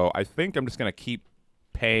 So I think I'm just gonna keep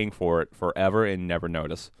paying for it forever and never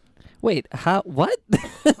notice. Wait, how? What?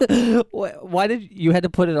 Why did you had to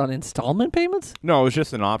put it on installment payments? No, it was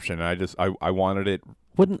just an option. And I wanted it.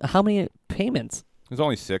 How many payments? It was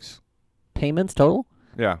only 6. Payments total?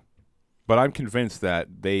 Yeah, but I'm convinced that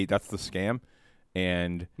that's the scam,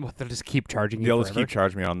 and Well, they'll just keep charging you. they'll just forever. keep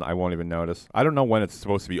charging me on. I won't even notice. I don't know when it's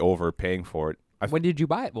supposed to be over paying for it. When did you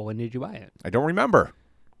buy it? Well, when did you buy it? I don't remember.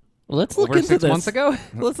 Well, let's look Over into 6 this. months ago.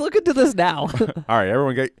 Let's look into this now. All right,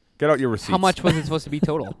 everyone, get out your receipts. How much was it supposed to be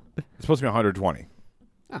total? It's supposed to be 120.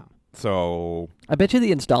 Oh. So I bet you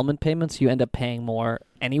the installment payments you end up paying more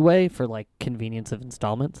anyway for like convenience of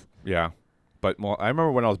installments. yeah, but I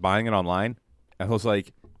remember when I was buying it online, I was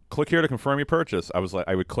like, "Click here to confirm your purchase." I was like,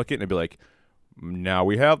 I would click it and it'd be like, "Now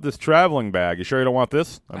we have this traveling bag. You sure you don't want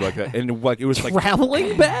this?" I'd be like that, and like it was like.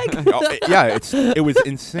 Traveling bag? Yeah, it was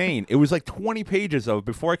insane. It was like 20 pages of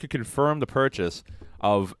before I could confirm the purchase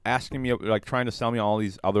of asking me, like trying to sell me all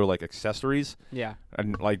these other like accessories. Yeah.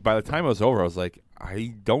 And like by the time it was over, I was like,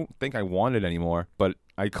 I don't think I want it anymore. But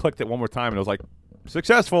I clicked it one more time and it was like,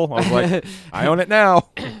 successful. I was like, I own it now.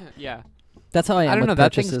 Yeah. That's how I am I don't with know,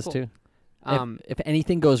 that thing's purchases cool. too. If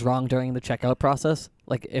anything goes wrong during the checkout process,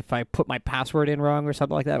 like if I put my password in wrong or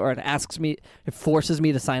something like that, or it forces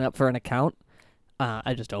me to sign up for an account,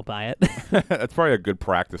 I just don't buy it. That's probably a good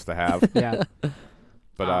practice to have. Yeah.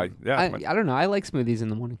 But yeah, I don't know. I like smoothies in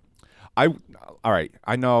the morning. all right.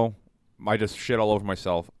 I know. I just shit all over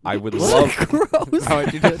myself. I would love. Gross.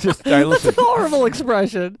 Listen. That's a horrible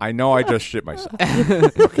expression. I know I just shit myself.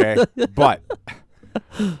 Okay, but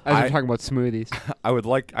As we're talking about smoothies.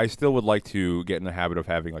 I still would like to get in the habit of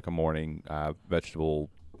having like a morning vegetable.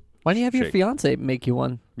 Why don't you have your shake. fiance make you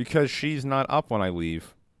one? Because she's not up when I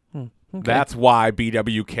leave. Okay. That's why,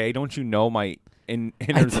 BWK. Don't you know my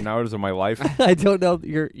inners and outers of my life? I don't know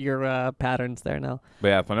your patterns there now. But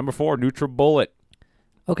yeah, for number 4, NutriBullet.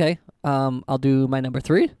 Okay. I'll do my number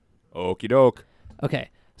 3. Okie doke. Okay.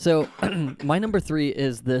 So my number 3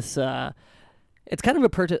 is this. It's kind of a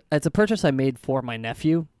purchase. It's a purchase I made for my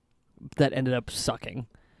nephew that ended up sucking.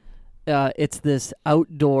 It's this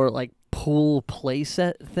outdoor like pool play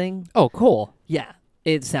set thing. Oh, cool. Yeah,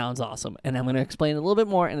 it sounds awesome, and I'm going to explain a little bit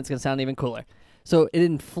more, and it's going to sound even cooler. So it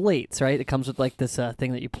inflates, right? It comes with like this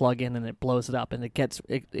thing that you plug in, and it blows it up, and it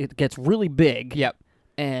gets really big. Yep.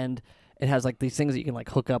 And it has like these things that you can like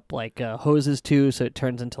hook up like hoses to, so it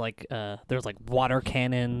turns into like there's like water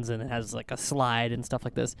cannons, and it has like a slide and stuff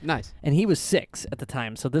like this. Nice. And he was 6 at the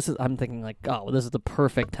time, so I'm thinking like, oh, this is the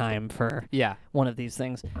perfect time for Yeah. one of these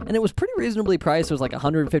things. And it was pretty reasonably priced. It was like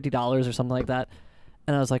 $150 or something like that.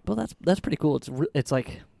 And I was like, well, that's pretty cool. It's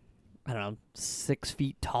like, I don't know, 6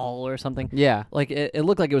 feet tall or something. Yeah. Like it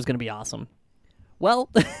looked like it was going to be awesome. Well,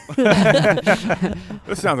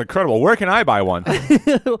 This sounds incredible. Where can I buy one?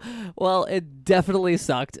 well, it definitely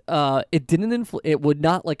sucked. It didn't it would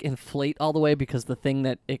not like inflate all the way because the thing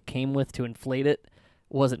that it came with to inflate it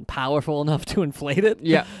wasn't powerful enough to inflate it.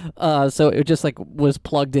 Yeah. So it just like was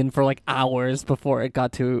plugged in for like hours before it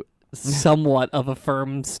got to somewhat of a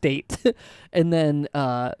firm state. And then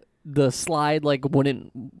the slide like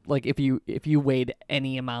wouldn't, like if you weighed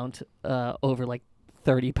any amount over like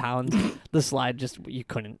 30 pounds, the slide just you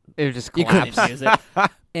couldn't just you collapsed. couldn't use it.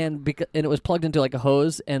 And it was plugged into like a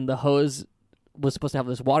hose, and the hose was supposed to have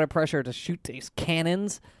this water pressure to shoot these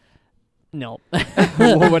cannons. No.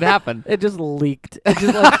 What would happen? It just leaked. It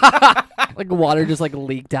just like water just like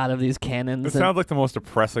leaked out of these cannons. This and, sounds like the most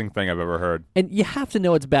depressing thing I've ever heard. and you have to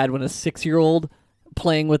know it's bad when a 6-year-old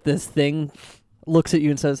playing with this thing looks at you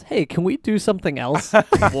and says, "Hey, can we do something else?" Wow.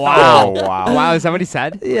 Wow. Wow. Wow, is that what he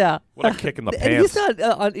said? Yeah. What a kick in the And he's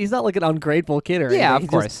pants. he's not like an ungrateful kid or Yeah, anything. of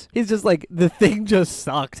course. He's just like, the thing just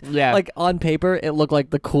sucked. Yeah. Like on paper, it looked like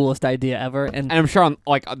the coolest idea ever. And I'm sure on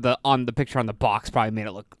the picture on the box probably made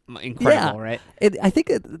it look incredible, right? I think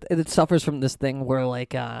it suffers from this thing where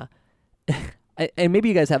like, and maybe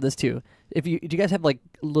you guys have this too. Do you guys have like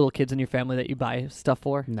little kids in your family that you buy stuff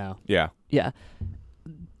for? No. Yeah. Yeah.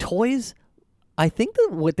 Toys. I think that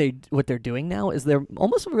what they're doing now is they're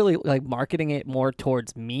almost really like marketing it more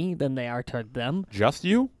towards me than they are toward them. Just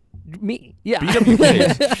you? Me, yeah.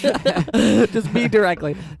 BWK. Just me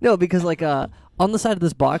directly. No, because like on the side of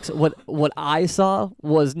this box, what I saw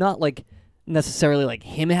was not like necessarily like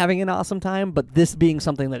him having an awesome time, but this being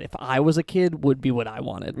something that if I was a kid would be what I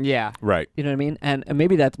wanted. Yeah. Right. You know what I mean? And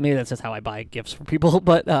maybe that's just how I buy gifts for people,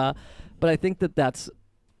 but I think that's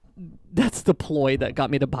the ploy that got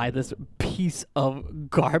me to buy this piece of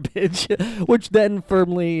garbage, which then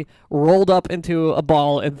firmly rolled up into a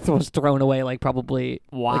ball and was thrown away like probably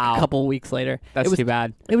like Wow. a couple weeks later. That's too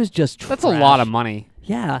bad. It was just That's a lot of money.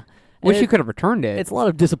 Yeah. Wish And you could have returned it. It's a lot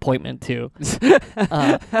of disappointment too,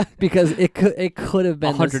 because it could have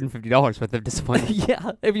been this- $150 worth of disappointment.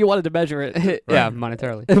 yeah, if you wanted to measure it, Yeah,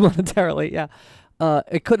 monetarily. monetarily, yeah.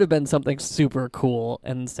 It could have been something super cool,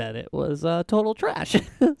 and instead it was total trash.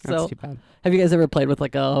 So, That's too bad. have you guys ever played with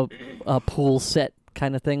like a pool set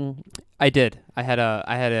kind of thing? I did. I had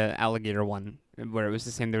a alligator one where it was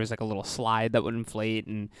the same. There was like a little slide that would inflate,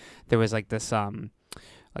 and there was like this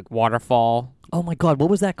like waterfall. Oh my god, what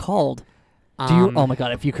was that called? Do you? Oh my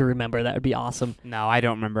god, if you could remember, that would be awesome. No, I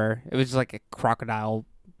don't remember. It was just like a crocodile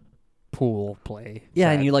pool play. Yeah,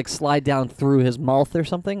 set. and you like slide down through his mouth or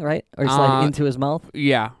something, right? Or slide into his mouth.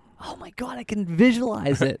 Yeah. Oh my god, I can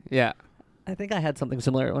visualize it. Yeah. I think I had something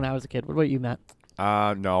similar when I was a kid. What about you, Matt?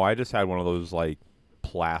 No, I just had one of those like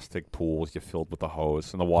plastic pools you filled with a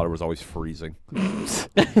hose, and the water was always freezing.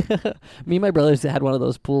 Me and my brothers had one of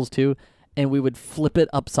those pools too, and we would flip it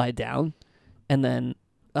upside down, and then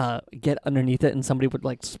get underneath it, and somebody would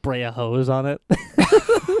like spray a hose on it.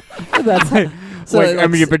 That's so. Like, it, I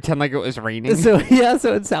like, mean, you pretend like it was raining. so yeah,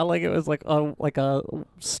 so it sounded like it was like a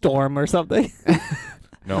storm or something.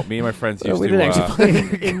 No, me and my friends used we to. didn't actually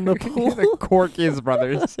play in the pool. The Corky's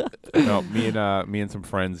brothers. No, me and some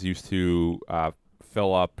friends used to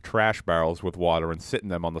fill up trash barrels with water and sit in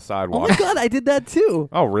them on the Oh sidewalk. my god, I did that too.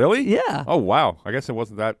 Oh, really? Yeah. Oh, wow. I guess it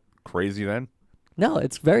wasn't that crazy then. No,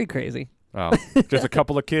 it's very crazy. Oh, just a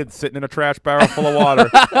couple of kids sitting in a trash barrel full of water.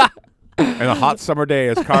 And a hot summer day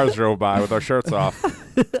as cars drove by with our shirts off.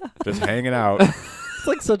 Just hanging out. It's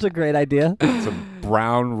like such a great idea. Some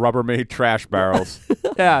brown Rubbermaid trash barrels.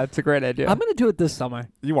 Yeah, it's a great idea. I'm gonna do it this summer.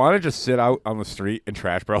 You want to just sit out on the street in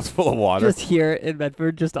trash barrels full of water? Just here in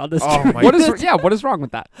Medford, just on the street. Oh my what is wrong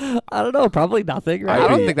with that? I don't know. Probably nothing, right? I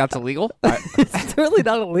don't be- think that's illegal. It's totally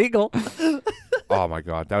not illegal. Oh my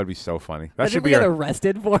god, that would be so funny. That I should think we be get our.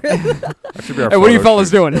 arrested for it. That should be our. Hey, what are you photo fellas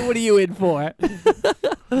shoot. doing? What are you in for?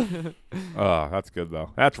 Oh, that's good though.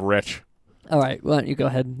 That's rich. All right, why don't you go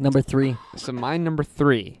ahead? Number 3. So my number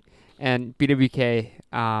 3, and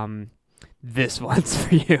BWK, this one's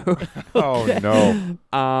for you. Oh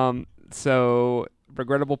no. So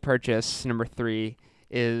regrettable purchase number 3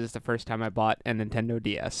 is the first time I bought a Nintendo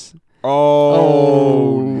DS.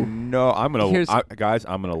 Oh no. Guys,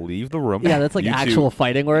 I'm gonna leave the room. Yeah, that's like You actual two,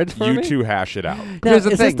 fighting words for You me. two hash it out. Now, Here's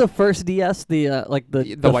the is this thing. the first DS? The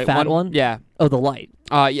the white fat one? Yeah. Oh, the light.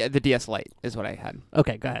 Yeah, the DS Lite is what I had.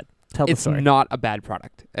 Okay, go ahead. Tell the It's story. not a bad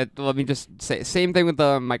product. Let me just say, same thing with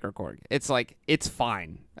the Microkorg. It's like, it's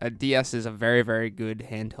fine. A DS is a very, very good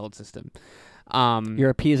handheld system. You're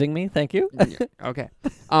appeasing me. Thank you. Yeah, okay.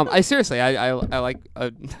 I seriously, I like.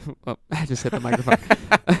 Oh, I just hit the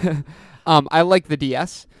microphone. I like the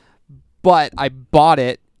DS, but I bought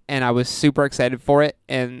it and I was super excited for it,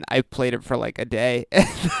 and I played it for like a day.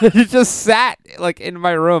 It just sat like in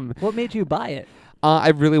my room. What made you buy it? I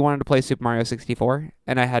really wanted to play Super Mario 64,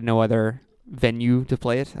 and I had no other venue to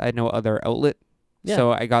play it. I had no other outlet. Yeah.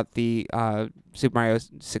 So I got the Super Mario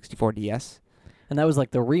 64 DS. And that was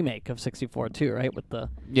like the remake of 64 too, right? With the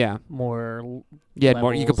Yeah. more. Yeah,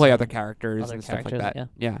 more. You could levels play and other characters other and stuff like characters, that.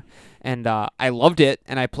 Yeah. And I loved it,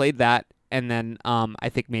 and I played that, and then I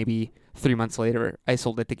think maybe 3 months later, I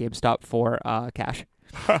sold it to GameStop for cash.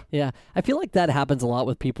 Yeah, I feel like that happens a lot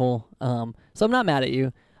with people. So I'm not mad at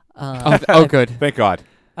you. Oh, good. Thank God.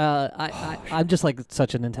 I'm just like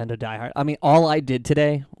such a Nintendo diehard. I mean, all I did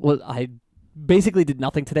today was I basically did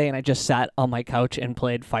nothing today, and I just sat on my couch and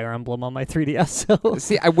played Fire Emblem on my 3DS. So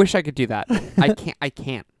See, I wish I could do that. I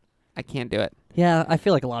can't. I can't do it. yeah, I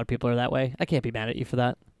feel like a lot of people are that way. I can't be mad at you for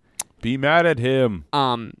that. Be mad at him.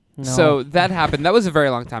 No. So that happened. That was a very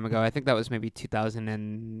long time ago. I think that was maybe 2000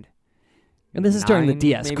 And this is during the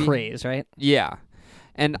DS maybe? craze, right? Yeah.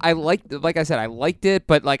 And I liked, like I said, I liked it,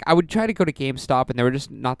 but like I would try to go to GameStop, and there were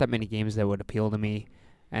just not that many games that would appeal to me,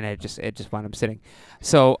 and it just wound up sitting.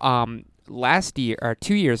 So last year or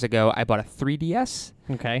 2 years ago, I bought a 3DS,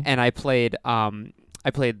 Okay. and I played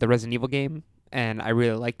the Resident Evil game, and I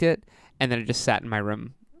really liked it, and then it just sat in my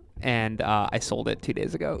room, and I sold it 2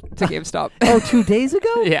 days ago to GameStop. Oh, 2 days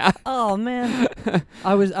ago? Yeah. Oh man,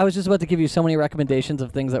 I was just about to give you so many recommendations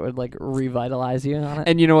of things that would like revitalize you on it.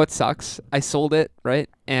 And you know what sucks? I sold it, right?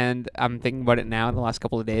 And I'm thinking about it now in the last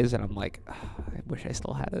couple of days, and I'm like, I wish I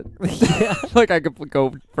still had it. Yeah. Like I could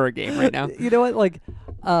go for a game right now. You know what? Like,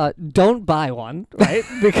 don't buy one, right?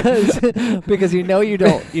 because you know you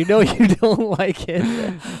don't like it.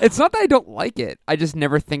 It's not that I don't like it. I just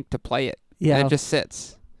never think to play it. Yeah. And it just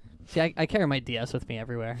sits. See, I carry my DS with me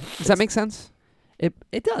everywhere. Does that make sense?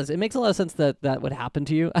 It does. It makes a lot of sense that would happen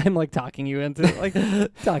to you. I'm like talking you into the fact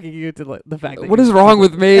that What you- is wrong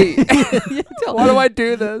with me? You tell Why me. do I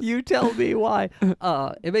do this? You tell me why.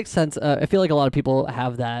 It makes sense. I feel like a lot of people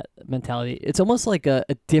have that mentality. It's almost like a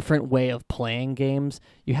different way of playing games.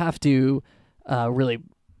 You have to really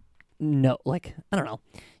know, like, I don't know.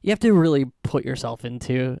 You have to really put yourself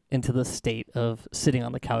into the state of sitting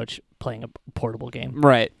on the couch playing a portable game.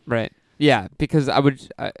 Right. Yeah, because I would,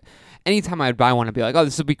 anytime I'd buy one, I'd be like, oh,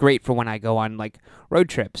 this would be great for when I go on like road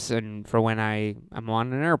trips and for when I'm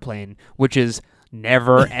on an airplane, which is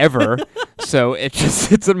never ever. So it just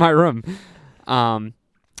sits in my room. But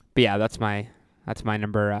yeah, that's my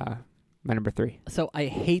number 3. So I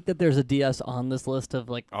hate that there's a DS on this list of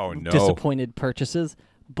like Oh, no. disappointed purchases,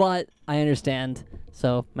 but I understand.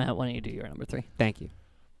 So Matt, why don't you do your number 3? Thank you.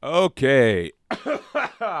 Okay.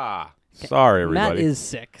 Sorry, Matt everybody. is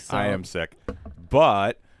sick. So. I am sick,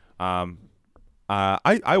 but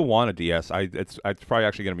I want a DS. It's probably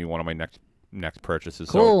actually going to be one of my next purchases.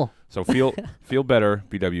 Cool. So feel better,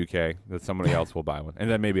 BWK, that somebody else will buy one, and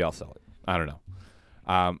then maybe I'll sell it. I don't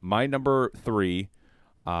know. My number 3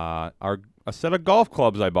 are a set of golf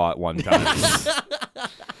clubs I bought one time.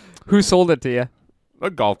 Who sold it to you? A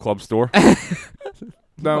golf club store.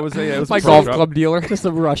 No, it was a My pro golf shop. club dealer. Just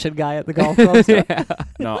a Russian guy at the golf club. Yeah.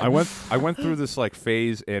 No, I went through this like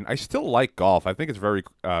phase, and I still like golf. I think it's very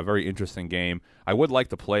interesting game. I would like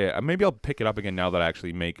to play it. Maybe I'll pick it up again now that I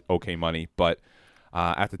actually make okay money. But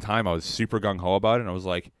at the time, I was super gung ho about it, and I was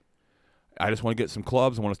like, I just want to get some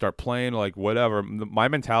clubs. I want to start playing, like whatever. My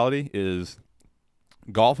mentality is,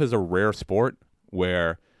 golf is a rare sport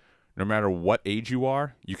where no matter what age you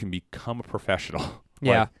are, you can become a professional.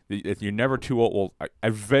 Yeah. Like, if you're never too old, well,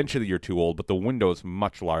 eventually you're too old, but the window is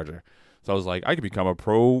much larger. So I was like, I could become a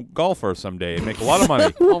pro golfer someday and make a lot of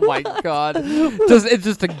money. Oh my God! It's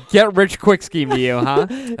just a get rich quick scheme to you, huh?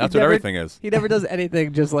 That's what everything is. He never does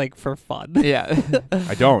anything just like for fun. Yeah.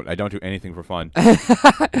 I don't do anything for fun.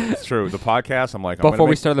 It's true. The podcast, I'm like, Before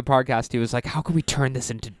we started the podcast, he was like, "How can we turn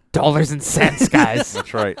this into dollars and cents, guys?"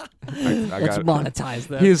 That's right. I Let's got monetize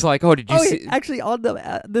that. He was like, "Oh, did you see?" Actually, on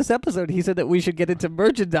this episode, he said that we should get into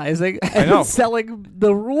merchandising know. and selling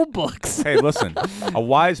the rule books. Hey, listen. A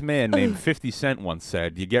wise man named 50 Cent once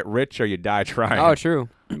said, "You get rich or you die trying." Oh, true.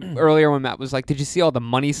 Earlier when Matt was like, "Did you see all the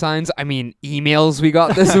money signs? I mean, emails we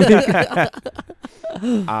got this week."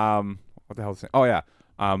 What the hell was I saying? Oh yeah.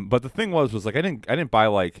 But the thing was like I didn't buy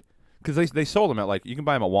like, because they sold them at like, you can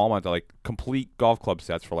buy them at Walmart, they're like complete golf club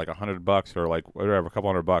sets for like $100 or like whatever, a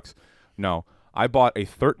couple $100. No, I bought a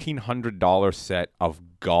 $1,300 set of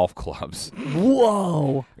golf clubs.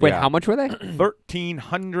 Whoa! Wait, Yeah. how much were they?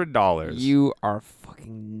 $1,300. You are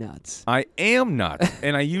fucking nuts. I am nuts,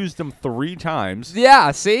 and I used them 3 times,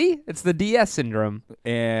 Yeah, see? It's the DS syndrome.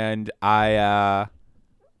 and I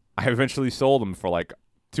eventually sold them for like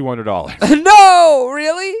 $200. No,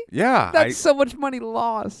 really? Yeah, That's so much money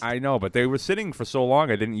lost. I know, but they were sitting for so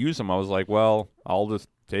long, I didn't use them. I was like, well, I'll just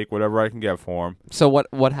take whatever I can get for them. So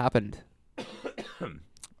what happened?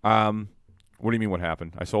 What do you mean? What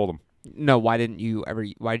happened? I sold them. No, why did you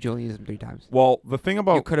only use them 3 times? Well, the thing You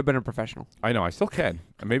about could have been a professional. I know I still can,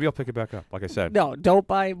 and maybe I'll pick it back up. Like I said, No, don't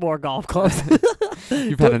buy more golf clubs.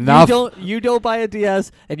 You've had enough. You don't buy a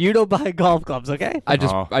DS, and you don't buy golf clubs. Okay? I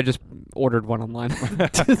just Oh. I just ordered one online.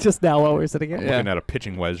 Just now while we're sitting here. I'm looking at a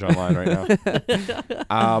pitching wedge online right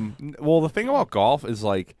now. Well, the thing about golf is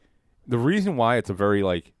like the reason why it's a very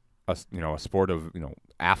like a sport of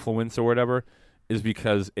affluence or whatever is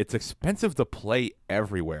because it's expensive to play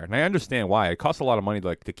everywhere, and I understand why. It costs a lot of money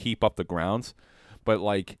to keep up the grounds, but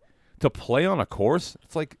like to play on a course,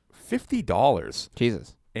 it's like $50,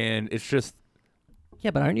 Jesus. and it's just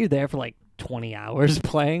Yeah, but aren't you there for like 20 hours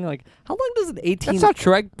playing? Like, how long does an 18? That's not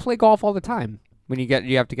true. I play golf all the time. When you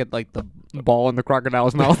have to get like the ball in the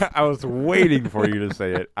crocodile's mouth. I was waiting for you to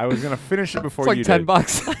say it. I was gonna finish it before It's like you did.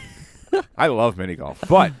 $10. I love mini golf,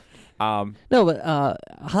 but No, but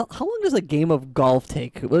how long does a game of golf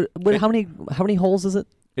take? How many holes is it?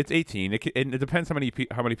 it's 18. It depends how many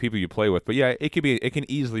people you play with, but yeah, it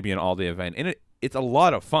can easily be an all day event, and it's a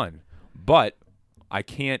lot of fun. But I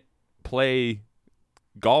can't play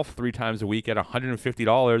golf 3 times a week at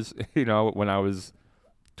 $150. When I was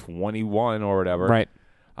 21 or whatever. Right.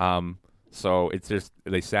 So it's just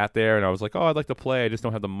they sat there, and I was like, oh, I'd like to play. I just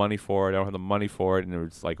don't have the money for it. And it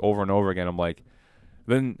was like over and over again. I'm like,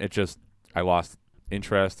 then I lost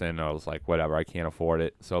interest, and I was like, whatever, I can't afford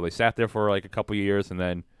it. So they sat there for like a couple years, and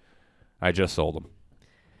then I just sold them.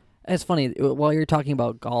 It's funny, while you're talking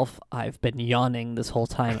about golf, I've been yawning this whole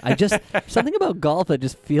time. Something about golf that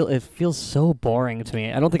it feels so boring to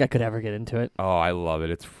me. I don't think I could ever get into it. Oh, I love it.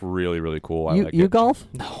 It's really, really cool. I like You it. golf?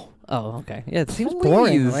 No. Oh, okay. Yeah, it seems Please.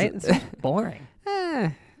 boring, right? It seems boring.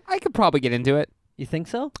 I could probably get into it. You think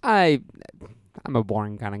so? I'm a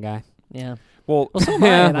boring kind of guy. Yeah. Well, Well, so am I.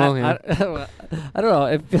 Yeah, and well, I don't know.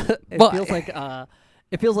 It Well,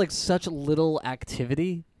 feels like such little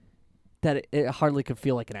activity that it hardly could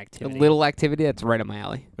feel like an A activity. little activity that's right up my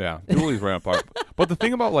alley. yeah, Julie's right on par. But the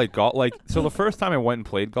thing about like golf, so the first time I went and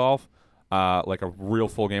played golf, like a real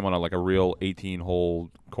full game on a real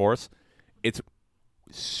 18-hole course, it's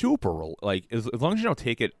super as long as you don't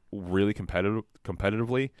take it really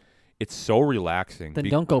competitively, it's so relaxing. Then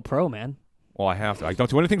don't go pro, man. Well, I have to. I don't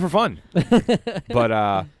do anything for fun.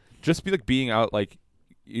 But just be being out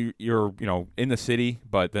you're in the city,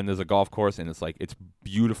 but then there's a golf course, and it's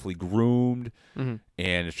beautifully groomed, Mm-hmm.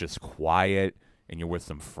 and it's just quiet, and you're with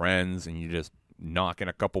some friends, and you're just knocking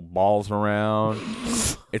a couple balls around.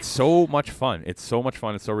 It's so much fun. It's so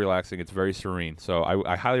relaxing. It's very serene. So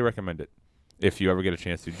I highly recommend it if you ever get a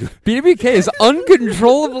chance to do it. BWK is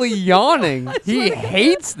uncontrollably yawning. He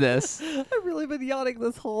hates this. I've really been yawning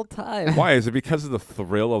this whole time. Why? Is it because of the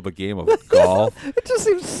thrill of the game of golf? It just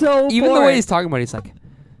seems so Even the boring. way he's talking about it, he's like,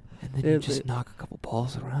 and then you It's- just knock a couple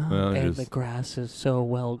balls around. Well, And just- the grass is so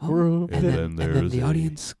well groomed. and then And then there's the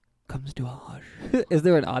audience comes to a hush. Is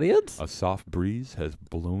there an audience? A soft breeze has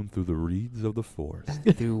blown through the reeds of the forest.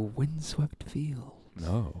 Through windswept fields.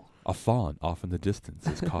 No. A fawn off in the distance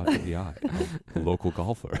is caught in the eye of a local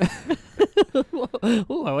golfer.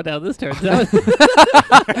 Ooh, I went down this turns out.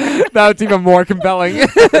 That's even more compelling. A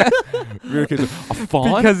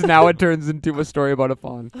fawn? Because now it turns into a story about a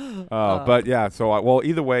fawn. But yeah, so well,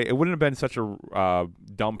 either way, it wouldn't have been such a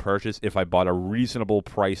dumb purchase if I bought a reasonable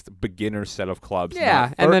priced beginner set of clubs.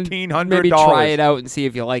 Yeah, and then $1,300. maybe try it out and see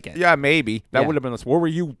if you like it. Yeah, maybe that Yeah. would have been. Where were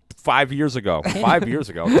you 5 years ago? 5 years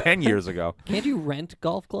ago? 10 years ago? Can't you rent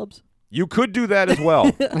golf clubs? You could do that as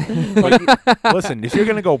well. Like, Listen, if you're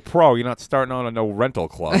gonna go pro, you're not starting on a no rental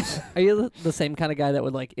clubs. are you the same kind of guy that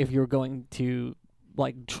would like if you were going to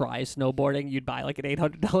like try snowboarding, you'd buy like an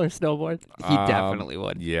 $800 snowboard? He definitely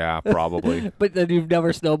would. Yeah, probably. But then you've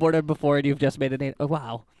never snowboarded before, and you've just made an oh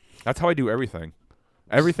wow. That's how I do everything.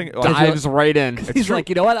 Everything. Dives right in. He's true. like,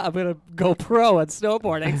 you know what? I'm gonna go pro at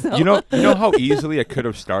snowboarding. So. You know how easily I could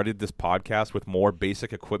have started this podcast with more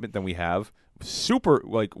basic equipment than we have. Super,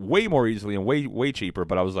 like way more easily and way cheaper.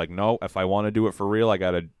 But I was like, no, if I want to do it for real, I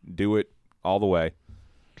got to do it all the way.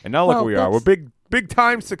 And now look Well, where we are. We're that's- big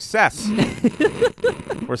time success.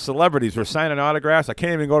 We're celebrities. We're signing autographs. I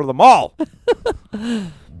can't even go to the mall.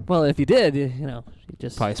 Well, if you did, you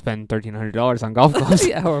just Probably spend $1,300 on golf clubs.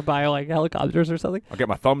 yeah, or buy like helicopters or something. I'll get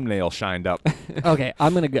my thumbnail shined up. Okay,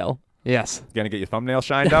 I'm gonna go. Yes. Gonna get your thumbnail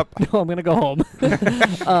shined up? No, I'm gonna go home.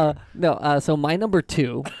 So my number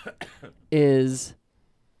 2 is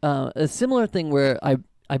a similar thing where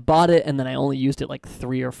I bought it and then I only used it like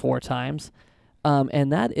 3 or 4 times,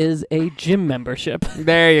 and that is a gym membership.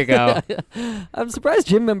 There you go. I'm surprised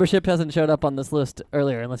gym membership hasn't showed up on this list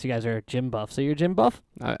earlier, unless you guys are gym buffs. So you're gym buff?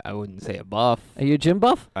 I wouldn't say a buff. Are you a gym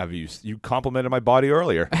buff? Have you complimented my body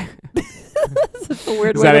earlier? Such a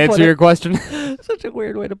weird Does way that to answer put your it. question? Such a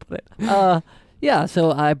weird way to put it. Yeah,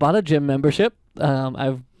 so I bought a gym membership.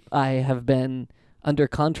 I have been under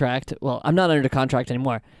contract. Well, I'm not under contract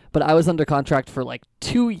anymore, but I was under contract for like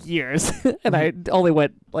 2 years, and I only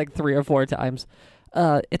went like 3 or 4 times.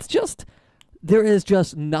 There is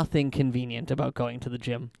just nothing convenient about going to the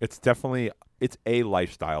gym. It's a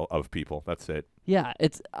lifestyle of people. That's it. Yeah,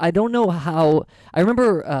 I don't know how. I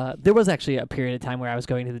remember there was actually a period of time where I was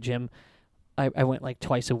going to the gym. I went like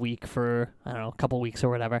twice a week for, I don't know, a couple weeks or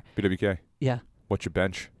whatever. BWK, Yeah. what's your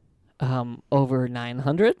bench? Over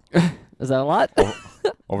 900. Is that a lot?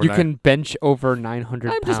 Over You nine- can bench over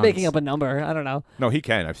 900 I'm pounds. just making up a number. I don't know. No, he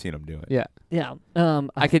can. I've seen him do it. Yeah. Yeah.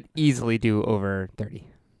 I could easily do over 30.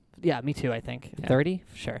 Yeah, me too, I think. Yeah. 30?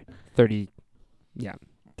 Sure. 30. Yeah.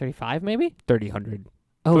 35 maybe? 3,000.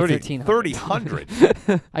 Oh, 30, 1,300.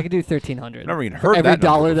 300. I could do 1,300. Never even heard Every that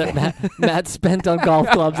dollar number that Matt spent on golf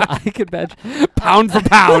clubs, I could bench. Pound for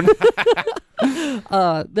pound.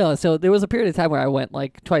 No, so there was a period of time where I went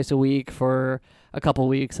like twice a week for a couple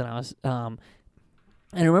weeks, and I was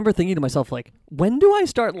and I remember thinking to myself, like, when do I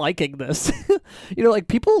start liking this? Like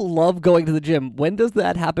people love going to the gym. When does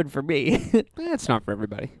that happen for me? It's not for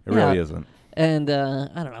everybody. It Yeah. really isn't. And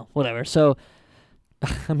I don't know, whatever. So,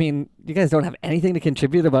 I mean, you guys don't have anything to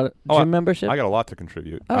contribute about gym membership? I got a lot to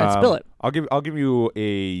contribute. All right, spill it. I'll give you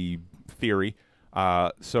a theory.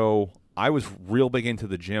 So I was real big into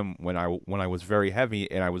the gym when I was very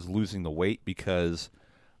heavy and I was losing the weight because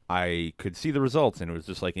I could see the results and it was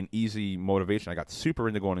just like an easy motivation. I got super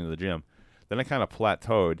into going into the gym. Then I kind of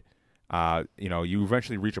plateaued. You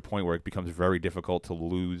eventually reach a point where it becomes very difficult to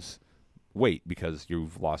lose weight because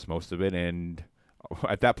you've lost most of it, and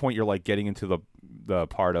at that point you're like getting into the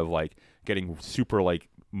part of like getting super like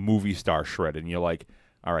movie star shredded, and you're like,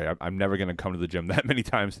 all right, I'm never going to come to the gym that many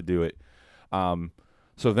times to do it.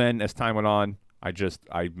 So then as time went on,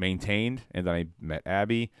 I maintained, and then I met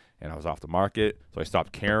Abby and I was off the market, so I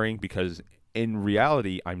stopped caring because in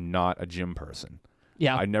reality I'm not a gym person.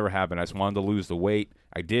 Yeah. I never have been. I just wanted to lose the weight.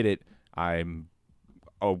 I did it. I'm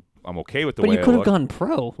okay with the But way you I could have look. gone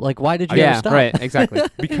pro. Like, why did you ever Yeah, stop? right. Exactly.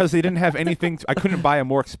 Because they didn't have anything. I couldn't buy a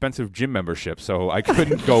more expensive gym membership, so I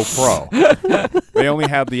couldn't go pro. They only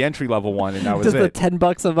had the entry level one, and that was Just the it.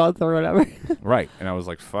 $10 a month or whatever. Right. And I was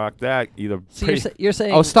like, fuck that. Either So pay- you're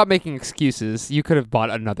saying Oh, stop making excuses. You could have bought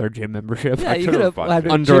another gym membership yeah, I you could've could have bought had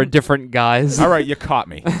it. under a gym, different guise. all right, you caught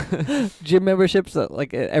me. gym memberships at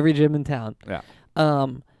like at every gym in town. Yeah.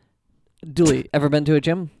 Dooley, ever been to a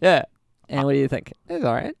gym? Yeah. And what do you think? It's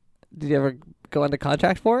all right. Did you ever go under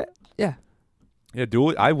contract for it? Yeah. Yeah,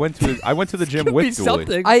 Dooley. I went to the gym Could with be Dooley.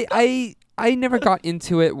 something. I never got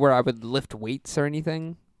into it where I would lift weights or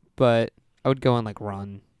anything, but I would go and like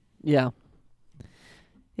run. Yeah.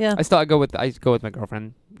 Yeah. I go with my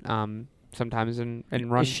girlfriend sometimes and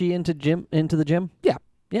run. Is she into the gym? Yeah.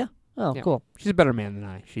 Yeah. Oh, Yeah. cool. She's a better man than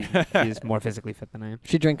I. She's more physically fit than I am.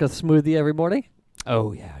 She drink a smoothie every morning?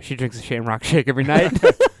 Oh yeah, she drinks a Shamrock Shake every night,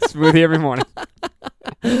 smoothie every morning.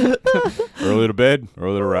 Early to bed,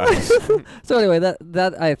 early to rise. So anyway,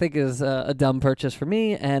 that I think is a dumb purchase for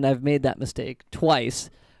me, and I've made that mistake twice,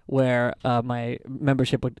 where my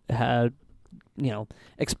membership had,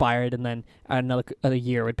 expired, and then a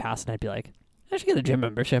year would pass, and I'd be like, I should get a gym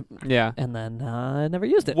membership, Yeah. and then I never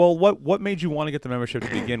used it. Well, what made you want to get the membership to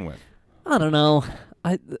begin with? I don't know.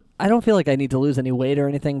 I don't feel like I need to lose any weight or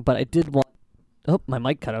anything, but I did want. Oh, my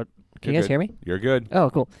mic cut out. Can you You're guys good. hear me? You're good. Oh,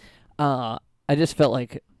 cool. I just felt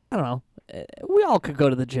like, I don't know, we all could go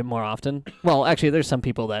to the gym more often. Well, actually, there's some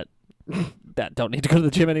people that don't need to go to the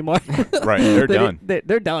gym anymore. Right, they're done.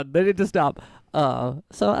 They're done. They need to stop. So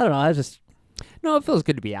I don't know. I just, No, it feels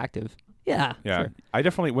good to be active. yeah. Yeah, sure. I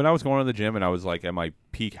definitely, when I was going to the gym and I was like at my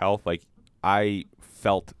peak health, like I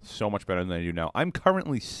felt so much better than I do now. I'm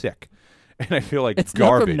currently sick, and I feel like It's not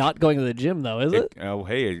garbage. from not going to the gym, though, is it? Oh,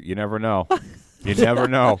 hey, you never know. You never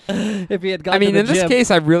know. If you had gone I mean, to the in this gym, case,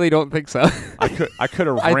 I really don't think so. I could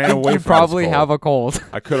have I ran think away you from probably this cold. have a cold.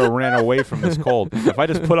 I could have ran away from this cold. If I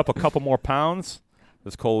just put up a couple more pounds,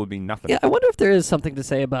 this cold would be nothing. yeah, I wonder if there is something to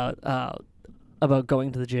say about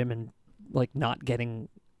going to the gym and like not getting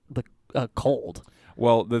the cold.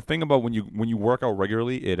 Well, the thing about when you work out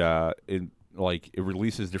regularly, it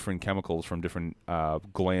releases different chemicals from different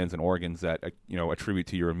glands and organs that attribute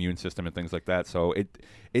to your immune system and things like that. So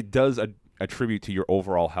it does attribute to your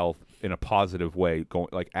overall health in a positive way,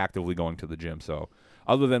 actively going to the gym. So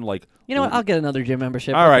other than like, You know what? I'll get another gym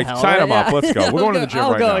membership. all What the right, hell, sign right? them up. Yeah. Let's go. We're going to the gym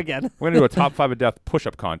I'll right go now. again. We're gonna do a top 5 of death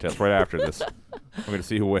push-up contest right after this. We're gonna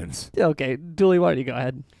see who wins. Okay, Dooley, why don't you go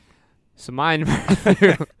ahead? So my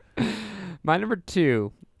number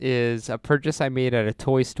two is a purchase I made at a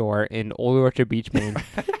toy store in Old Orchard Beach, Maine.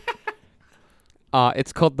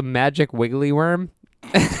 It's called the Magic Wiggly Worm.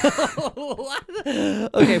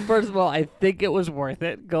 Okay, first of all, I think it was worth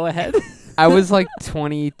it. Go ahead. I was like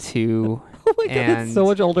 22. Oh my god, And it's so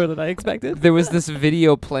much older than I expected. There was this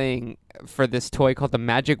video playing for this toy called the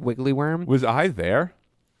Magic Wiggly Worm. Was I there?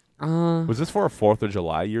 Uh, Was this for a 4th of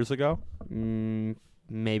July years ago?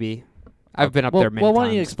 maybe. I've been up Well, there many why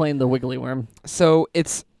don't you times. explain the wiggly worm? So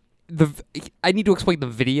it's I need to explain the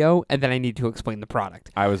video and then I need to explain the product.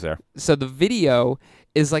 I was there. So the video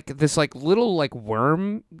is like this little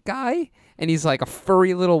worm guy, and he's like a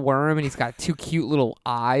furry little worm, and he's got 2 cute little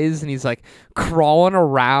eyes, and he's like crawling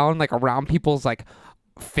around around people's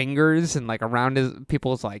fingers and around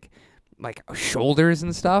people's shoulders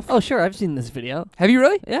and stuff. Oh, sure, I've seen this video. Have you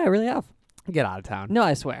really? Yeah, I really have. Get out of town. No,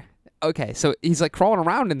 I swear. Okay, so he's crawling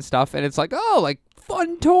around and stuff, and it's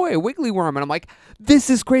fun toy, wiggly worm, and I'm like, this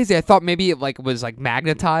is crazy. I thought maybe it was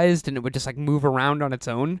magnetized and it would just move around on its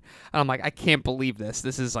own, and I'm like, I can't believe this.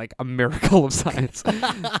 This is a miracle of science.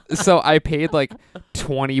 So I paid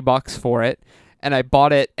 $20 for it, and I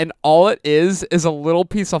bought it, and all it is a little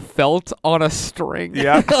piece of felt on a string.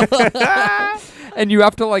 Yeah. And you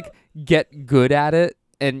have to get good at it.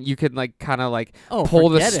 And you can pull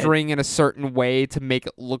the forget it. string in a certain way to make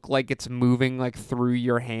it look like it's moving through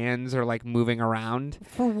your hands or moving around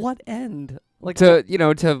For what end?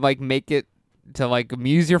 to make it to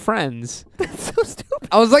amuse your friends. That's so stupid.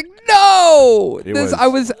 I was like, no! It was-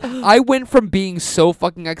 I went from being so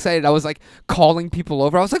fucking excited. I was calling people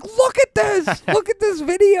over. I was like, look at this! Look at this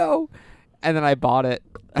video! And then I bought it.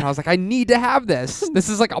 And I was like, I need to have this. This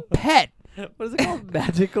is like a pet. What is it called?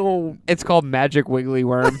 Magical. It's called Magic Wiggly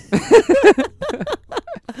Worm.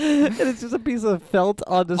 And it's just a piece of felt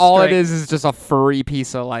on the All it string. is just a furry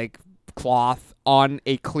piece of cloth on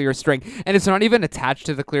a clear string, and it's not even attached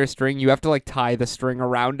to the clear string. You have to tie the string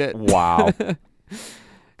around it. Wow. God,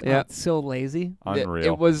 Yeah, it's so lazy. Unreal.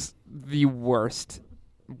 It was the worst.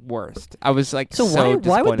 I was So so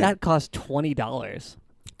why would that cost $20?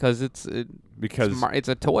 Because because it's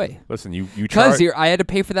a toy. listen, you Because charge. I had to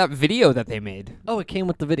pay for that video that they made. Oh, it came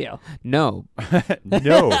with the video. No,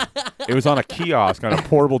 No, it was on a kiosk on a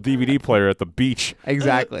portable DVD player at the beach.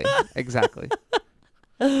 exactly.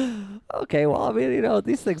 Okay, well, I mean,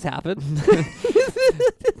 these things happen.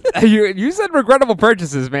 You said regrettable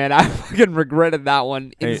purchases, man. I fucking regretted that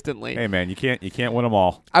one instantly. Hey man, you can't win them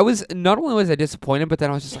all. I was not only was I disappointed, but then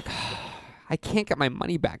I was just I can't get my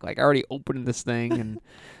money back. I already opened this thing and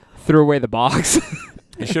threw away the box.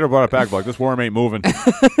 You should have brought it back. This worm ain't moving.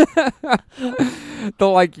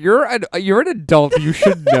 You're an adult. You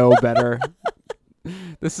should know better.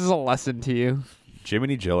 This is a lesson to you.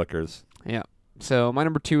 Jiminy Jillikers. Yeah. So my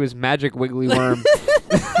number 2 is Magic Wiggly Worm.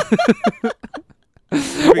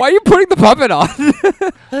 Why are you putting the puppet on?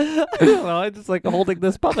 I don't know. I just like holding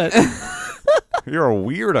this puppet. You're a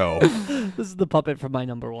weirdo. This is the puppet from my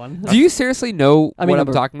number one. Do you seriously know I mean, what I'm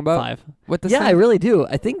number talking about? 5. What this Yeah, thing? I really do.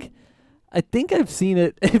 I think I've seen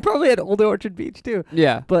it. Probably at Old Orchard Beach too.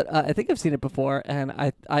 Yeah. But I think I've seen it before, and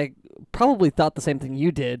I probably thought the same thing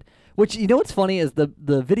you did. Which, you know what's funny is the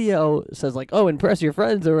video says like, oh, impress your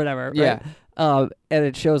friends or whatever. Right? Yeah. And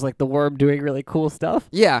it shows like the worm doing really cool stuff.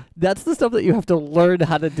 Yeah. That's the stuff that you have to learn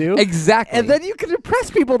how to do. Exactly. And then you can impress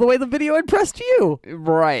people the way the video impressed you.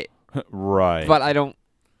 Right. Right. But I don't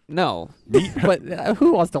know. But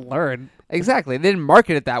who wants to learn? Exactly. They didn't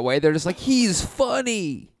market it that way. They're just like, he's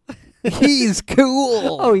funny. He's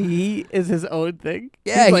cool. Oh, he is his own thing?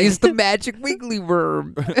 yeah, like- he's the magic wiggly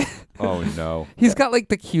worm. Oh no. He's got like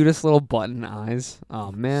the cutest little button eyes.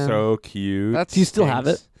 Oh man. So cute. That's Do you still have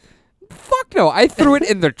stinks. Fuck no. I threw it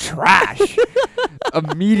in the trash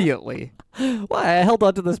immediately. Why? I held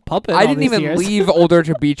on to this puppet. I all didn't these even years. leave Old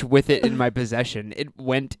Orchard Beach with it in my possession. It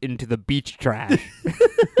went into the beach trash.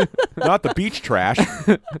 Not the beach trash.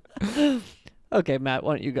 Okay, Matt,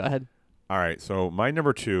 why don't you go ahead? All right, so my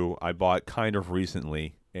number 2 I bought kind of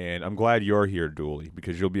recently, and I'm glad you're here, Dooley,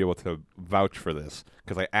 because you'll be able to vouch for this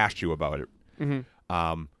because I asked you about it.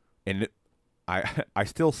 Mm-hmm. I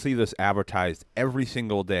still see this advertised every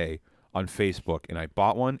single day on Facebook, and I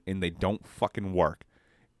bought one, and they don't fucking work.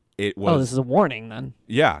 It was Oh, this is a warning then.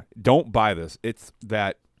 yeah, don't buy this. It's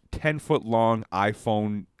that 10-foot long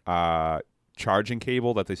iPhone charging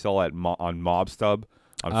cable that they sell at on MobStub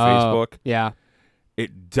on Facebook. Yeah.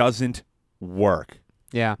 It doesn't work.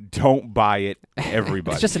 Yeah. Don't buy it,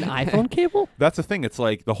 everybody. It's just an iPhone cable? That's the thing. It's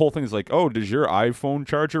like the whole thing is like, oh, does your iPhone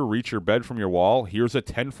charger reach your bed from your wall? Here's a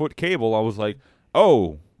 10-foot cable. I was like,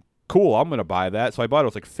 oh, cool. I'm gonna buy that. So I bought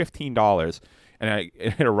it. It was like $15, and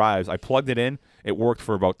it arrives. I plugged it in. It worked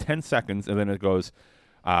for about 10 seconds, and then it goes,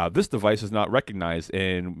 this device is not recognized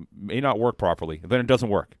and may not work properly. And then it doesn't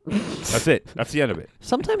work. That's it. That's the end of it.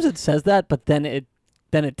 Sometimes it says that, but then it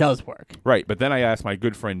does work. Right, but then I asked my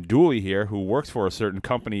good friend Dooley here, who works for a certain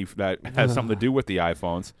company that has something to do with the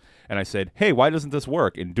iPhones, and I said, hey, why doesn't this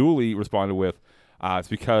work? And Dooley responded with, it's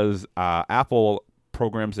because Apple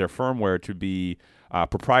programs their firmware to be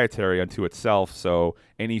proprietary unto itself, so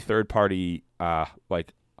any third-party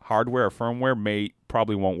like hardware or firmware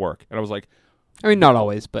probably won't work. And I was like, I mean, not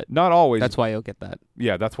always, but not always. that's why you'll get that.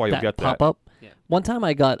 Yeah, that's why you'll That get that. pop up. Yeah. One time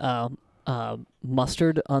I got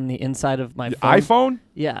mustard on the inside of my The phone. iPhone?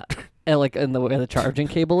 Yeah. And like in the where the charging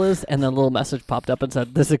cable is, and then a little message popped up and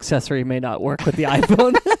said, "This accessory may not work with the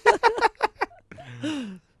iPhone."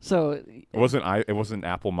 So It wasn't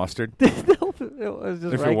apple mustard. no, it was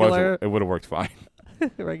just If regular, it would have worked fine.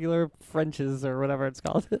 regular French's or whatever it's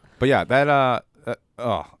called. But yeah, that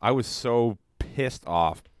I was so pissed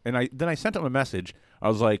off. And I sent them a message. I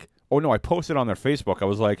was like, oh no, I posted on their Facebook. I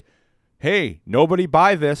was like, hey, nobody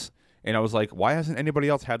buy this. And I was like, why hasn't anybody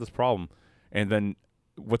else had this problem? And then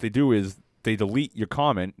what they do is they delete your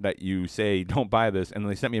comment that you say don't buy this, and then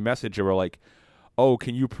they sent me a message. They were like, oh,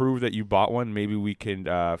 can you prove that you bought one? Maybe we can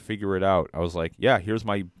figure it out. I was like, yeah, here's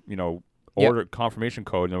my order confirmation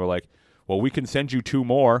code. And they were like, well, we can send you 2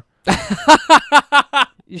 more.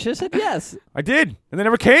 You should have said yes. I did, and they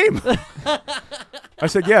never came. I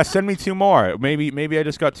said, yeah, send me 2 more. Maybe I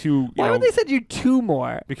just got 2. Why would they send you 2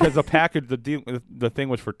 more? Because the package, the thing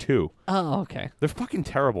was for 2. Oh, okay. They're fucking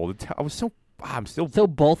terrible. I'm still So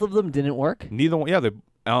both of them didn't work. neither one. Yeah, they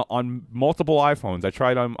on multiple iPhones. I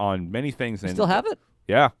tried on many things. You And still have it?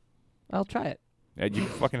 yeah, I'll try it. yeah, you can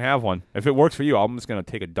fucking have one. If it works for you, I'm just gonna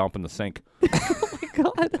take a dump in the sink.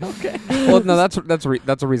 God, okay. Well, no, that's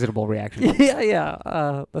a reasonable reaction.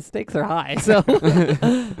 Yeah. The stakes are high, so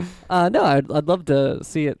no, I'd love to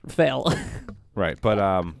see it fail. Right, but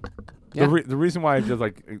Yeah. the reason why I just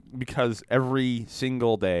because every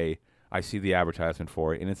single day I see the advertisement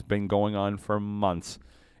for it, and it's been going on for months,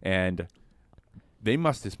 and they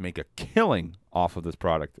must just make a killing off of this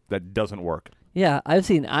product that doesn't work. Yeah, I've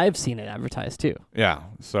seen it advertised too. Yeah,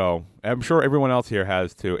 so I'm sure everyone else here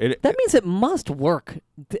has too. That means it must work.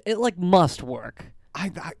 It must work. I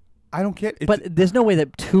don't get it. But there's no way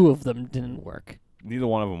that 2 of them didn't work. Neither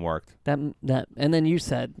one of them worked. That and then you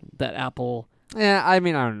said that Apple. Yeah, I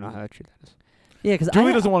mean, I don't know how true that is. Yeah, because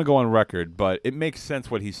Julie doesn't want to go on record, but it makes sense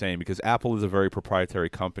what he's saying because Apple is a very proprietary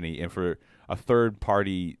company, and for a third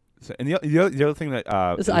party, and the other thing that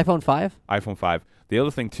This is iPhone 5. iPhone 5. The other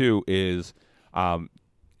thing too is, and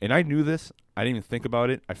I knew this. I didn't even think about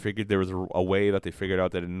it. I figured there was a way that they figured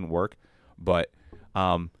out that it didn't work, but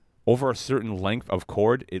over a certain length of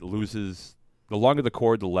cord, it loses. The longer the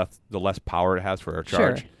cord, the less power it has for a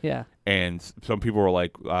charge. Sure. Yeah. And some people were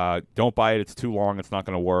like, "Don't buy it. It's too long. It's not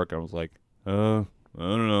going to work." I was like, "I don't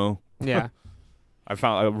know." Yeah.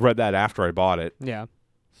 I read that after I bought it. Yeah.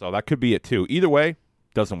 So that could be it too. Either way,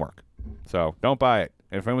 doesn't work. So don't buy it.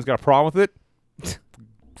 And if anyone's got a problem with it,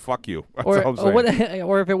 fuck you. That's all I'm saying.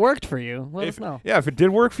 Or if it worked for you, let us If, know. yeah, if it did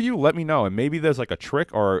work for you, let me know. And maybe there's like a trick,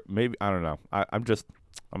 or maybe I don't know.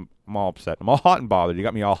 I'm all upset. I'm all hot and bothered. You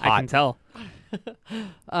got me all I hot. can tell.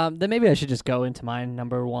 Then maybe I should just go into my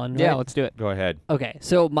number one. Yeah, right? let's do it. Go ahead. Okay,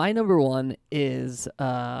 so my number one is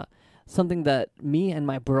something that me and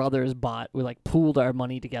my brothers bought. We like pooled our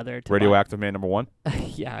money together to Radioactive Man number 1.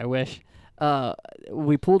 yeah, I wish.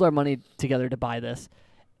 We pooled our money together to buy this.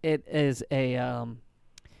 It is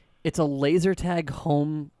it's a laser tag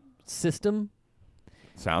home system.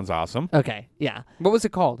 Sounds awesome. Okay, yeah. What was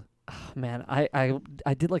it called? Man, I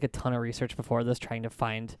did like a ton of research before this trying to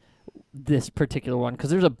find this particular one because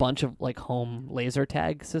there's a bunch of like home laser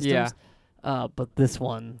tag systems. Yeah. But this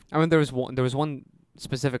one. I mean, there was one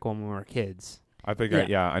specific one when we were kids. I think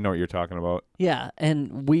Yeah. I know what you're talking about. Yeah,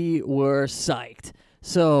 and we were psyched.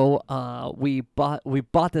 So we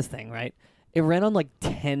bought this thing, right? It ran on like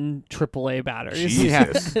 10 AAA batteries.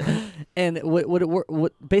 Jesus. And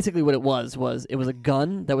what basically what it was it was a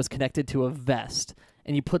gun that was connected to a vest,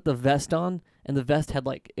 and you put the vest on, and the vest had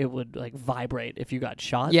like it would like vibrate if you got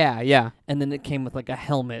shot. Yeah. And then it came with like a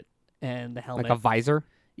helmet, and the helmet Like a visor.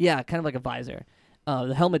 yeah, kind of like a visor.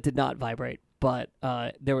 The helmet did not vibrate, but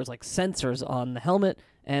there was like sensors on the helmet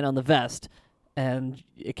and on the vest, and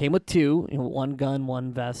it came with two, one gun,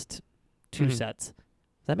 one vest, two Mhm. sets.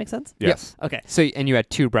 Does that make sense? Yes. Okay. So and you had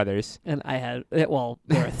two brothers. And I had there were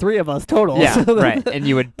three of us total. Yeah, so right. And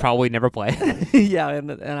you would probably never play. yeah,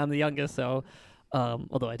 and I'm the youngest, so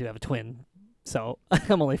although I do have a twin, so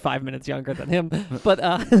I'm only 5 minutes younger than him. But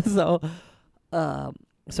so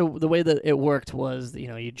the way that it worked was,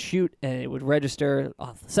 you'd shoot and it would register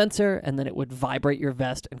off the sensor, and then it would vibrate your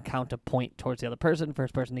vest and count a point towards the other person.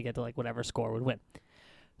 First person to get to like whatever score would win.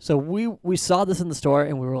 So we saw this in the store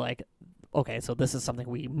and we were like, okay, so this is something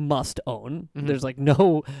we must own. Mhm. There's like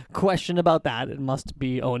no question about that. It must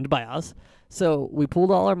be owned by us. So we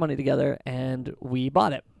pooled all our money together and we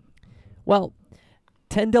bought it. Well,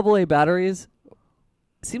 10 AA batteries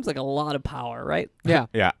seems like a lot of power, right? Yeah.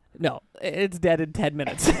 Yeah. No, it's dead in 10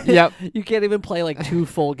 minutes. Yep. You can't even play like 2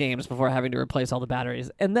 full games before having to replace all the batteries.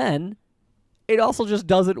 And then it also just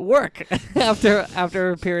doesn't work after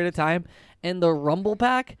a period of time. And the Rumble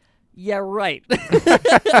Pack, yeah, right.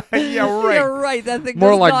 Yeah, right. Yeah, right. That thing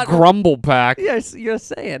More does like not. Grumble Pack. Yes, you're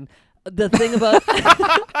saying. The thing about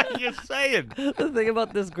You're saying. the thing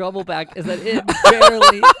about this Grumble Pack is that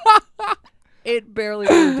it barely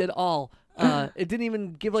moved at all. It didn't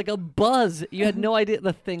even give like a buzz. You had no idea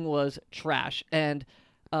the thing was trash. And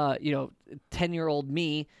 10-year-old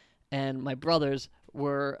me and my brothers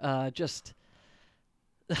were just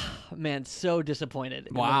man, so disappointed.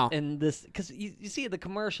 Wow. In this, because you see the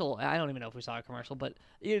commercial. I don't even know if we saw a commercial, but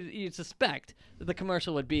you'd suspect that the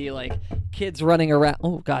commercial would be like kids running around.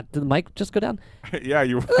 Oh God, did the mic just go down? Yeah,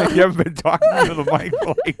 you haven't been talking to the mic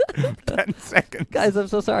for like 10 seconds. Guys, I'm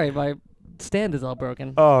so sorry. My stand is all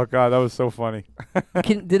broken. Oh God, that was so funny.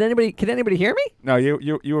 Can anybody hear me? No,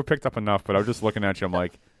 you were picked up enough, but I was just looking at you. I'm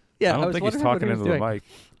like, Yeah, I don't was think he's wondering what talking he was into the doing. mic.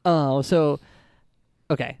 Oh, so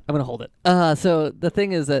okay, I'm gonna hold it. So the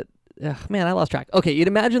thing is that, man, I lost track. Okay, you'd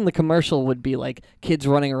imagine the commercial would be like kids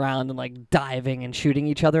running around and like diving and shooting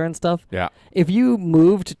each other and stuff. Yeah. If you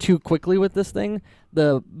moved too quickly with this thing,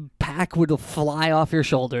 the pack would fly off your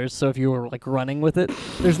shoulders. So if you were like running with it,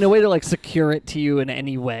 there's no way to like secure it to you in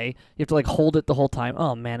any way. You have to like hold it the whole time.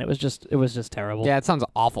 Oh man, it was just terrible. Yeah, it sounds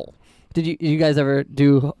awful. Did you guys ever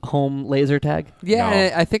do home laser tag? Yeah, No.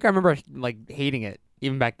 and I think I remember like hating it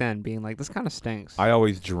even back then, being like, this kind of stinks. I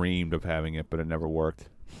always dreamed of having it, but it never worked.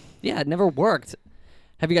 Yeah, it never worked.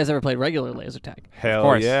 Have you guys ever played regular laser tag? Hell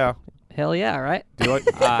course. yeah. Hell yeah, right? Do you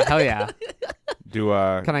like? Hell yeah.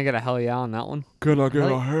 Can Can I get a hell yeah on that one? I get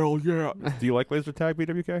Hell a hell yeah? Do you like laser tag,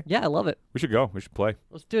 BWK? Yeah, I love it. We should go. We should play.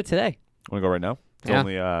 Let's do it today. Want to go right now? It's Yeah.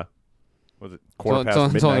 only was it quarter It's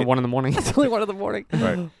past it's only midnight? 1 in the morning. It's only 1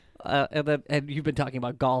 a.m. Right. And you've been talking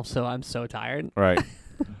about golf, so I'm so tired. Right.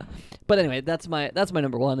 But anyway, that's my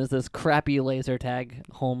number one, is this crappy laser tag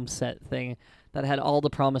home set thing that had all the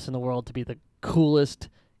promise in the world to be the coolest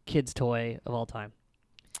kids toy of all time.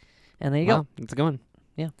 And there you Wow, it's a good one.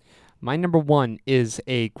 Yeah. My number one is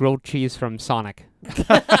a grilled cheese from Sonic.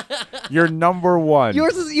 You're number one. go.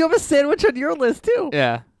 You have a sandwich on your list too.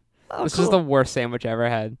 Yeah. Oh, This cool. is the worst sandwich I ever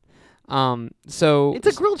had. So It's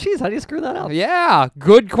a grilled cheese. How do you screw that up? yeah,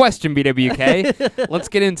 good question, BWK. Let's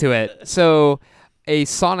get into it. So, a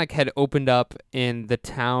Sonic had opened up in the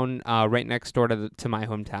town right next door to my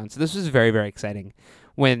hometown. So this was very, very exciting.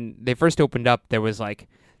 When they first opened up, there was like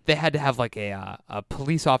they had to have like a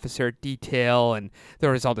police officer detail, and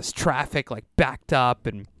there was all this traffic like backed up,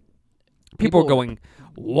 and people were going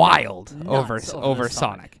wild over over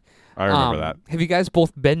Sonic. I remember that. Have you guys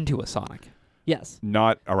both been to a Sonic? Yes.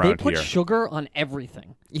 Not around They put here. sugar on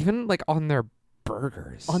everything. Even like on their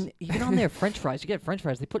burgers. Even on their French fries. You get French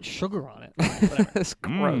fries, they put sugar on it. Whatever. It's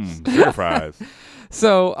gross. Sugar fries.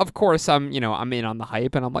 So of course I'm in on the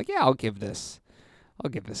hype, and I'm like, yeah, I'll give this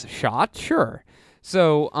a shot, sure.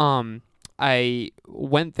 So I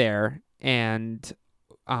went there and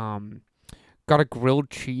got a grilled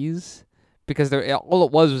cheese, because all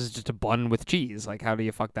it was just a bun with cheese. Like, how do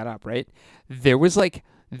you fuck that up, right? There was like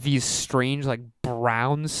these strange like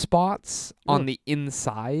brown spots on the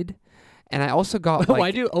inside, and I also got like,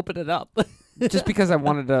 Why do you open it up? just because I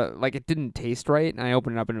wanted to, like, it didn't taste right, and I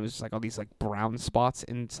opened it up and it was just like all these like brown spots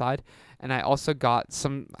inside. And I also got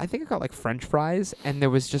I think I got like French fries, and there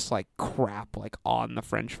was just like crap like on the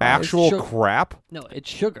French fries. Actual Sugar. crap? No, it's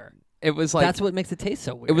sugar. It was like, That's what makes it taste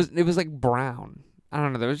so weird. it was like brown. I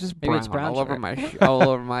don't know, there was just Maybe brown, it's brown all over sugar. my all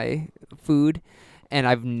over my food, and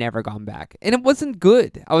I've never gone back. And it wasn't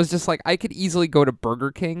good. I was just like, I could easily go to Burger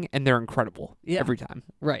King, and they're incredible every time.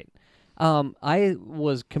 Right. I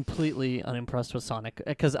was completely unimpressed with Sonic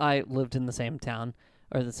because I lived in the same town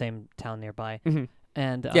nearby. Mhm.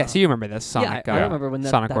 And Yeah, so you remember this Sonic? I remember when that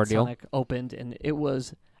Sonic ordeal. Sonic opened, and it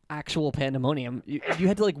was actual pandemonium. You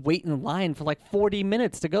had to like wait in line for like 40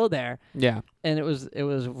 minutes to go there, Yeah. and it was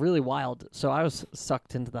really wild. So I was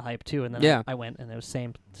sucked into the hype too, and then Yeah. I went, and it was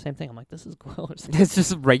same thing. I'm like, this is gross. It's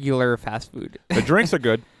just regular fast food. The drinks are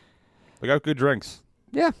good. They got good drinks.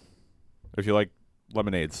 Yeah. If you like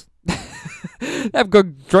lemonades. They have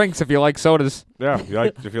good drinks if you like sodas. Yeah,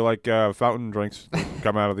 if you like fountain drinks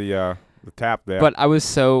come out of the tap there. But I was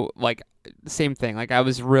so, like, same thing. Like, I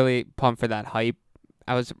was really pumped for that hype.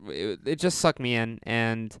 It just sucked me in,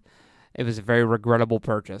 and it was a very regrettable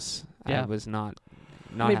purchase. Yeah. I was not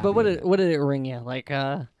I mean, happy but with it. what did it ring you? Like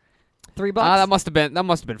 $3? That must have been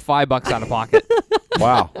 $5 out of pocket.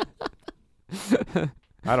 Wow.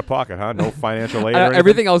 Out of pocket, huh? No financial aid or anything?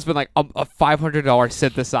 Everything else been like a $500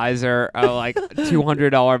 synthesizer, like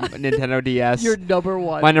 $200 Nintendo DS. Your number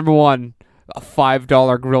one. My number one, a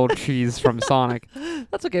 $5 grilled cheese from Sonic.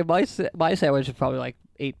 That's okay. My sandwich is probably like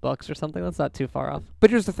 $8 or something. That's not too far off.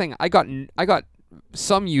 But here's the thing: I got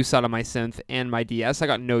some use out of my synth and my DS. I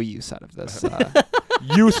got no use out of this.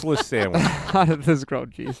 Useless sandwich. Out of this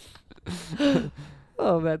grilled cheese.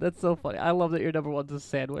 Oh man, that's so funny. I love that your number one's a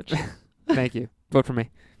sandwich. Thank you. Vote for me.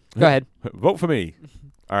 Go ahead. Vote for me.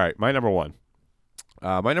 All right, my number one.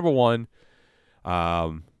 My number one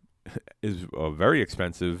is very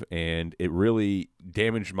expensive, and it really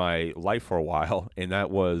damaged my life for a while, and that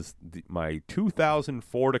was my 2000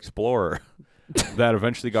 Ford Explorer that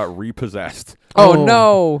eventually got repossessed Oh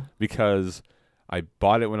no! because I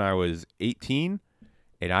bought it when I was 18,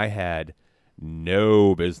 and I had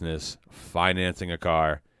no business financing a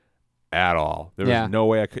car at all. There was no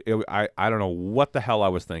way I could. I don't know what the hell I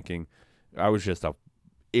was thinking. I was just a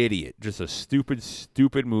idiot, just a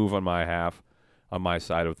stupid move on my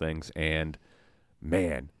side of things. And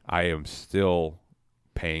man, I am still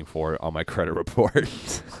paying for it on my credit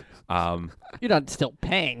report. You're not still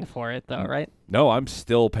paying for it though, right? No, I'm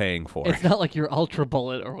still paying for It's it. not like your Ultra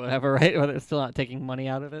Bullet or whatever, right? Where they're still not taking money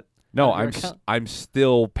out of it. No, out of your account? I'm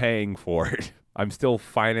still paying for it. I'm still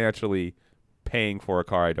financially paying for a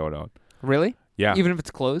car I don't own. Really? Yeah. Even if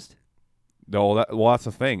it's closed? No, that's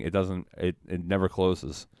the thing. It doesn't. It never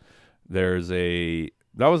closes. Remember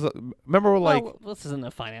like Well, this isn't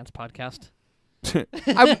a finance podcast.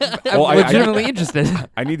 I'm Well, I- legitimately interested.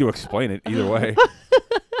 I need to explain it either way.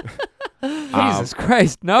 Jesus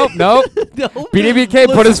Christ! Nope. No, BWK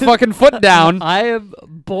put his fucking foot down. I am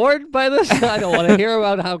bored by this. I don't want to hear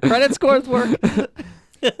about how credit scores work.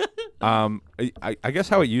 I guess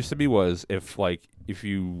how it used to be was if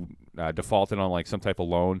you defaulted on like some type of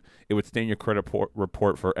loan, it would stay in your credit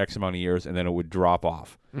report for X amount of years, and then it would drop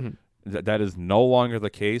off. Mhm. That is no longer the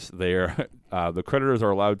case. They're the creditors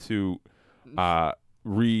are allowed to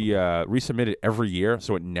resubmit it every year,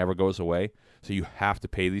 so it never goes away. So you have to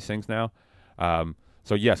pay these things now.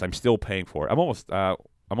 So yes, I'm still paying for it. I'm almost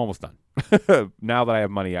done. Now that I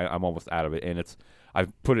have money, I'm almost out of it, and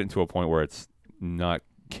I've put it into a point where it's not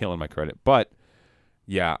killing my credit. But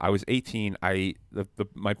yeah, I was 18.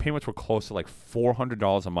 My payments were close to like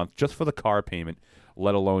 $400 a month just for the car payment,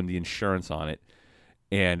 let alone the insurance on it.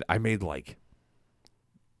 And I made like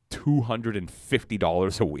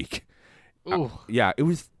 $250 a week. Ooh. Yeah,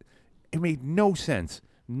 it made no sense.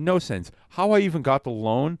 No sense. How I even got the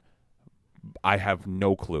loan, I have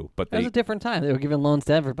no clue. But That was a different time. They were giving loans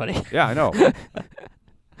to everybody. yeah, I know.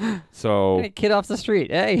 So Hey, kid off the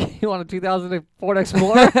street. Hey, you want a 2000 Ford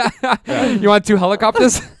Explorer? You want 2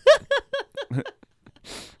 helicopters?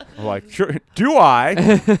 I'm like, sure, do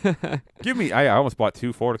I? Give me. I almost bought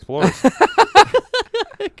 2 Ford Explorers.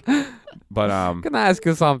 But Can I ask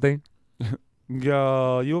you something? you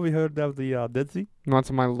ever heard of the Dead Sea? You want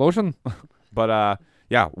some of my lotion? But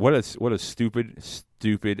yeah, what a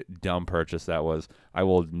stupid, dumb purchase that was. I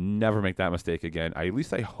will never make that mistake again. At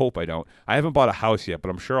least I hope I don't. I haven't bought a house yet, but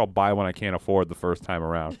I'm sure I'll buy one I can't afford the first time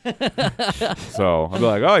around. So I'll be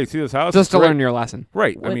like, oh, you see this house? Just It's to great. learn your lesson.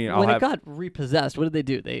 Right. when I mean, I'll when have. it got repossessed, what did they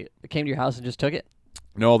do? They came to your house and just took it?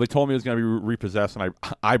 No, they told me it was going to be repossessed, and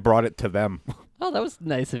I brought it to them. Oh, that was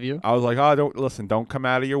nice of you. I was like, oh, don't come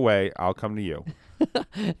out of your way. I'll come to you.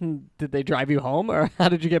 Did they drive you home, or how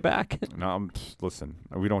did you get back? No, listen,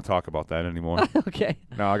 we don't talk about that anymore. Okay.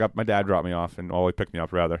 No, I got my dad dropped me off, and he picked me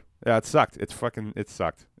up rather. Yeah, it sucked. It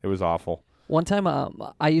sucked. It was awful. One time,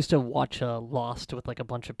 I used to watch Lost with like a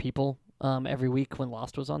bunch of people every week when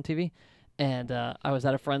Lost was on TV, and I was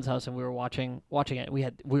at a friend's house and we were watching it. We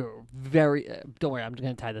were very don't worry, I'm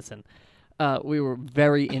going to tie this in. We were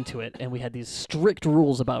very into it, and we had these strict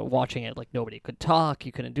rules about watching it. Like nobody could talk,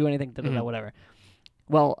 you couldn't do anything, whatever.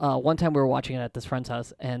 Well, one time we were watching it at this friend's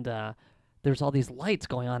house, and there's all these lights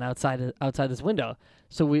going on outside this window.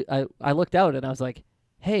 So I looked out and I was like,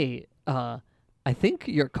 "Hey, I think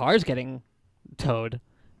your car's getting towed,"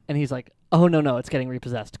 and he's like, "Oh no, it's getting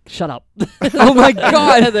repossessed. Shut up." Oh my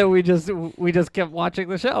God. And then we just kept watching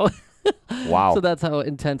the show. Wow. So that's how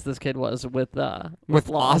intense this kid was with With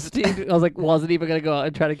Lost. I was like, wasn't even gonna go out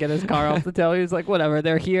and try to get his car off the tow. He was like, whatever,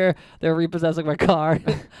 they're here, they're repossessing my car.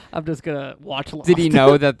 I'm just gonna watch Lost. Did he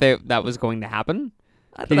know that that was going to happen?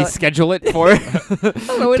 I don't Did he know. schedule it for I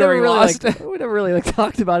don't know, we never during really Lost? we never really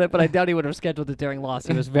talked about it, but I doubt he would have scheduled it during Lost.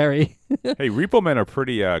 He was very Hey, Repo Men are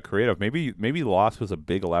pretty creative. Maybe Lost was a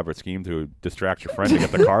big elaborate scheme to distract your friend to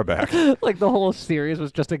get the car back. like the whole series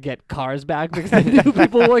was just to get cars back because they knew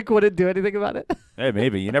people like wouldn't do anything about it. Hey,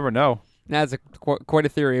 maybe you never know. That's quite a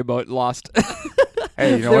theory about Lost.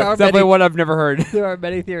 Hey, you know There what? are Definitely many- one I've never heard. There are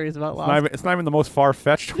many theories about Lost. It's not even the most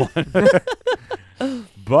far-fetched one.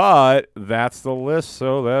 But that's the list,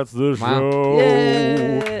 so that's the Wow. show.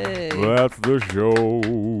 Yay! That's the show.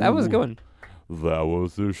 That was good. That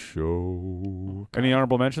was the show. Any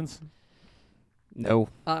honorable mentions? No.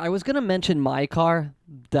 I was gonna mention my car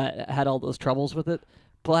that had all those troubles with it,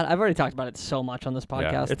 but I've already talked about it so much on this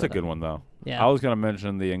podcast. Yeah, it's a that, good one, though. Yeah. I was going to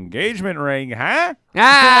mention the engagement ring, huh?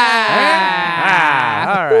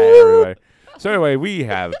 Ah! All right, everybody. So anyway, we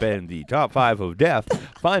have been the Top 5 of Death.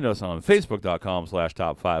 Find us on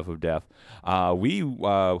Facebook.com/Top 5 of Death. We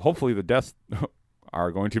hopefully the deaths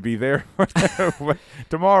are going to be there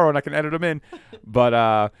tomorrow, and I can edit them in.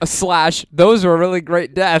 But / those were really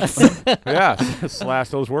great deaths. yeah, /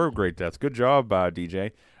 those were great deaths. Good job,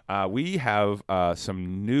 DJ. We have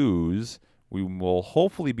some news we will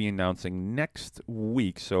hopefully be announcing next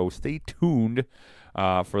week, so stay tuned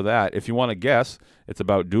for that. If you want to guess, it's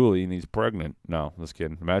about Dooley and he's pregnant. No, just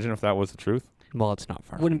kidding. Imagine if that was the truth. Well, it's not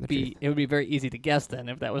far. Wouldn't be. It would be very easy to guess then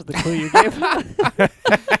if that was the clue you gave.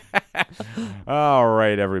 All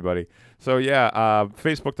right, everybody. So yeah,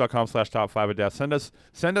 Facebook.com/Top 5 of Death. Send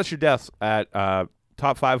us your deaths at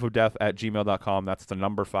top5ofdeath@gmail.com. That's the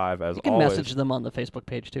number 5 as You can always. message them on the Facebook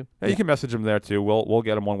page too. Yeah, you can message them there too. We'll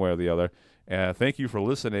get them one way or the other. Thank you for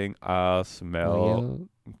listening. Smell.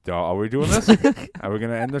 Are we doing this? Are we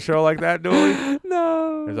gonna end the show like that, Dooley?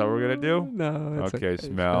 No. Is that what we're gonna do? No. It's Okay.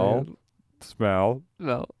 Smell.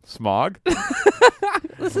 No. Smog.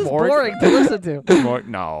 This is boring to listen to.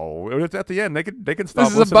 No, it's at the end. They can stop.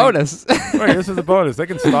 This is a listening. bonus. Right, this is a bonus. They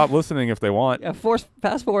can stop listening if they want. Yeah,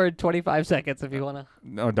 fast forward 25 seconds if you wanna.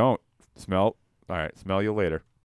 No, don't. Smell. All right. Smell you later.